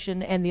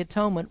justification and the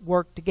atonement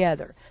work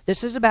together.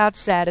 This is about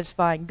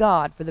satisfying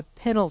God for the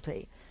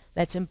penalty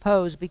that's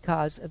imposed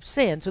because of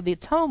sin. So the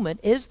atonement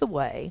is the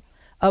way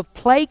of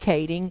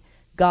placating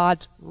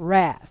God's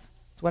wrath.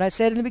 That's what I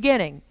said in the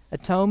beginning.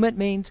 Atonement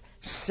means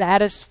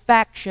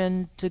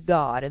satisfaction to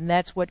God, and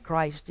that's what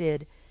Christ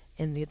did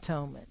in the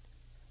atonement.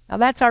 Now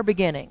that's our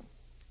beginning.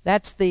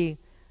 That's the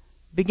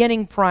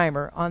beginning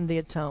primer on the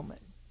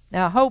atonement.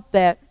 Now I hope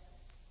that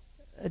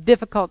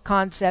difficult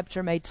concepts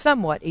are made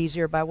somewhat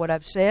easier by what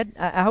I've said.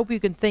 I hope you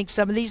can think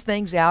some of these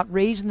things out,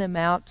 reason them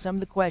out, some of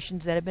the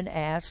questions that have been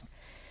asked.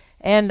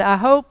 And I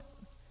hope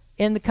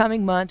in the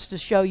coming months to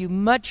show you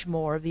much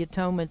more of the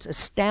atonement's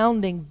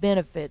astounding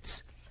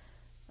benefits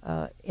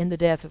in the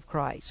death of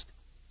Christ.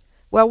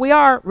 Well, we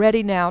are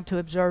ready now to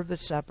observe the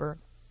supper.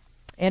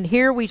 And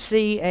here we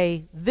see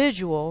a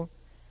visual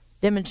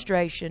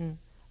demonstration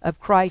of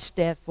Christ's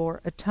death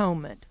for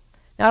atonement.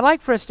 Now, I'd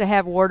like for us to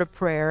have a word of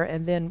prayer,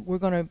 and then we're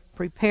going to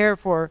prepare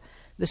for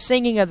the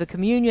singing of the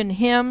communion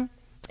hymn.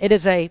 It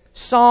is a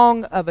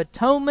song of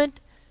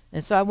atonement,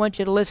 and so I want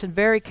you to listen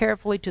very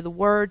carefully to the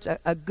words.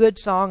 A good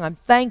song. I'm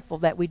thankful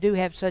that we do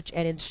have such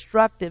an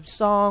instructive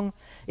song.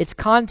 Its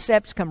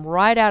concepts come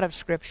right out of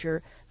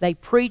Scripture. They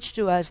preach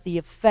to us the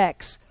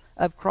effects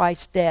of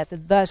Christ's death,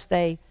 and thus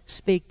they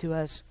speak to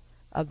us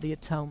of the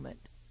atonement.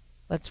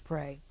 Let's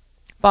pray.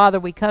 Father,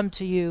 we come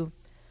to you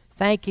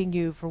thanking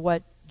you for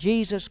what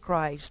Jesus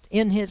Christ,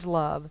 in His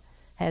love,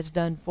 has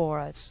done for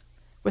us.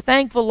 We're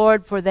thankful,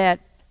 Lord, for that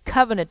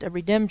covenant of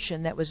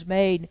redemption that was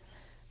made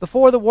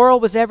before the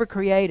world was ever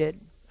created,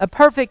 a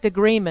perfect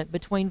agreement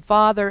between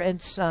Father and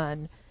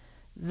Son,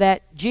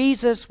 that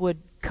Jesus would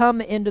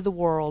come into the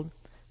world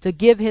to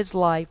give His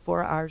life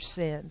for our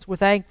sins. We're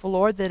thankful,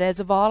 Lord, that as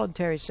a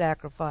voluntary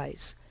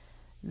sacrifice,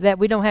 that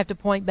we don't have to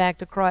point back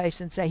to Christ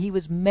and say He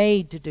was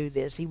made to do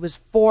this, He was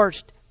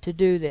forced to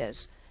do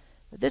this.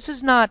 But this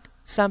is not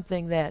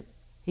something that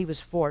He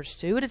was forced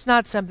to, and it's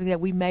not something that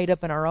we made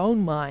up in our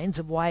own minds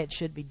of why it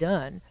should be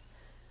done.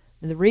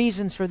 And the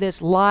reasons for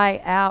this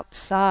lie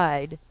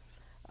outside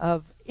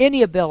of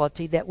any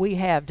ability that we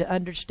have to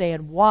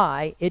understand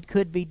why it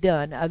could be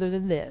done, other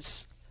than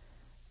this,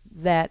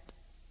 that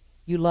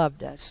you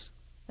loved us.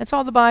 That's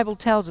all the Bible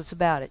tells us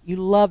about it. You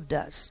loved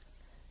us,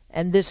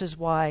 and this is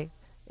why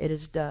it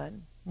is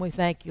done. We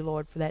thank you,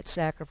 Lord, for that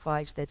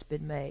sacrifice that's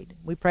been made.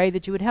 We pray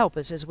that you would help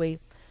us as we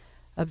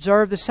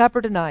observe the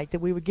supper tonight,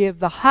 that we would give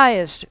the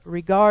highest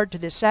regard to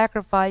this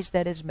sacrifice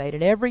that is made.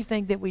 In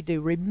everything that we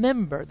do,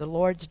 remember the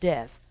Lord's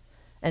death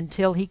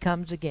until He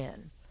comes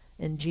again.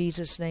 In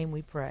Jesus' name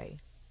we pray.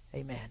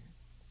 Amen.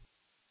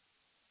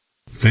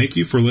 Thank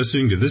you for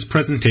listening to this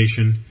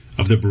presentation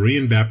of the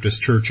Berean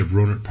Baptist Church of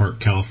Rohnert Park,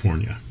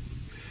 California.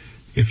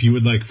 If you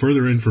would like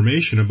further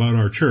information about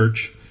our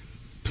church,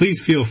 please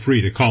feel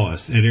free to call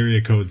us at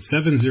area code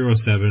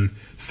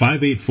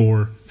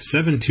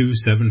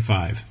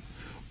 707-584-7275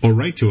 or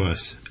write to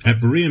us at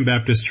Berean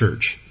Baptist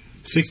Church,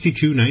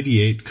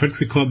 6298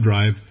 Country Club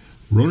Drive,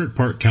 Rohnert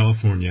Park,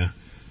 California,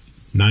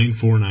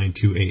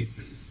 94928.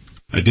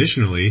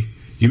 Additionally,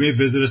 you may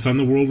visit us on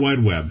the World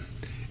Wide Web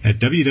at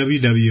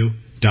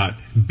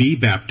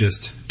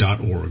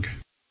www.bbaptist.org.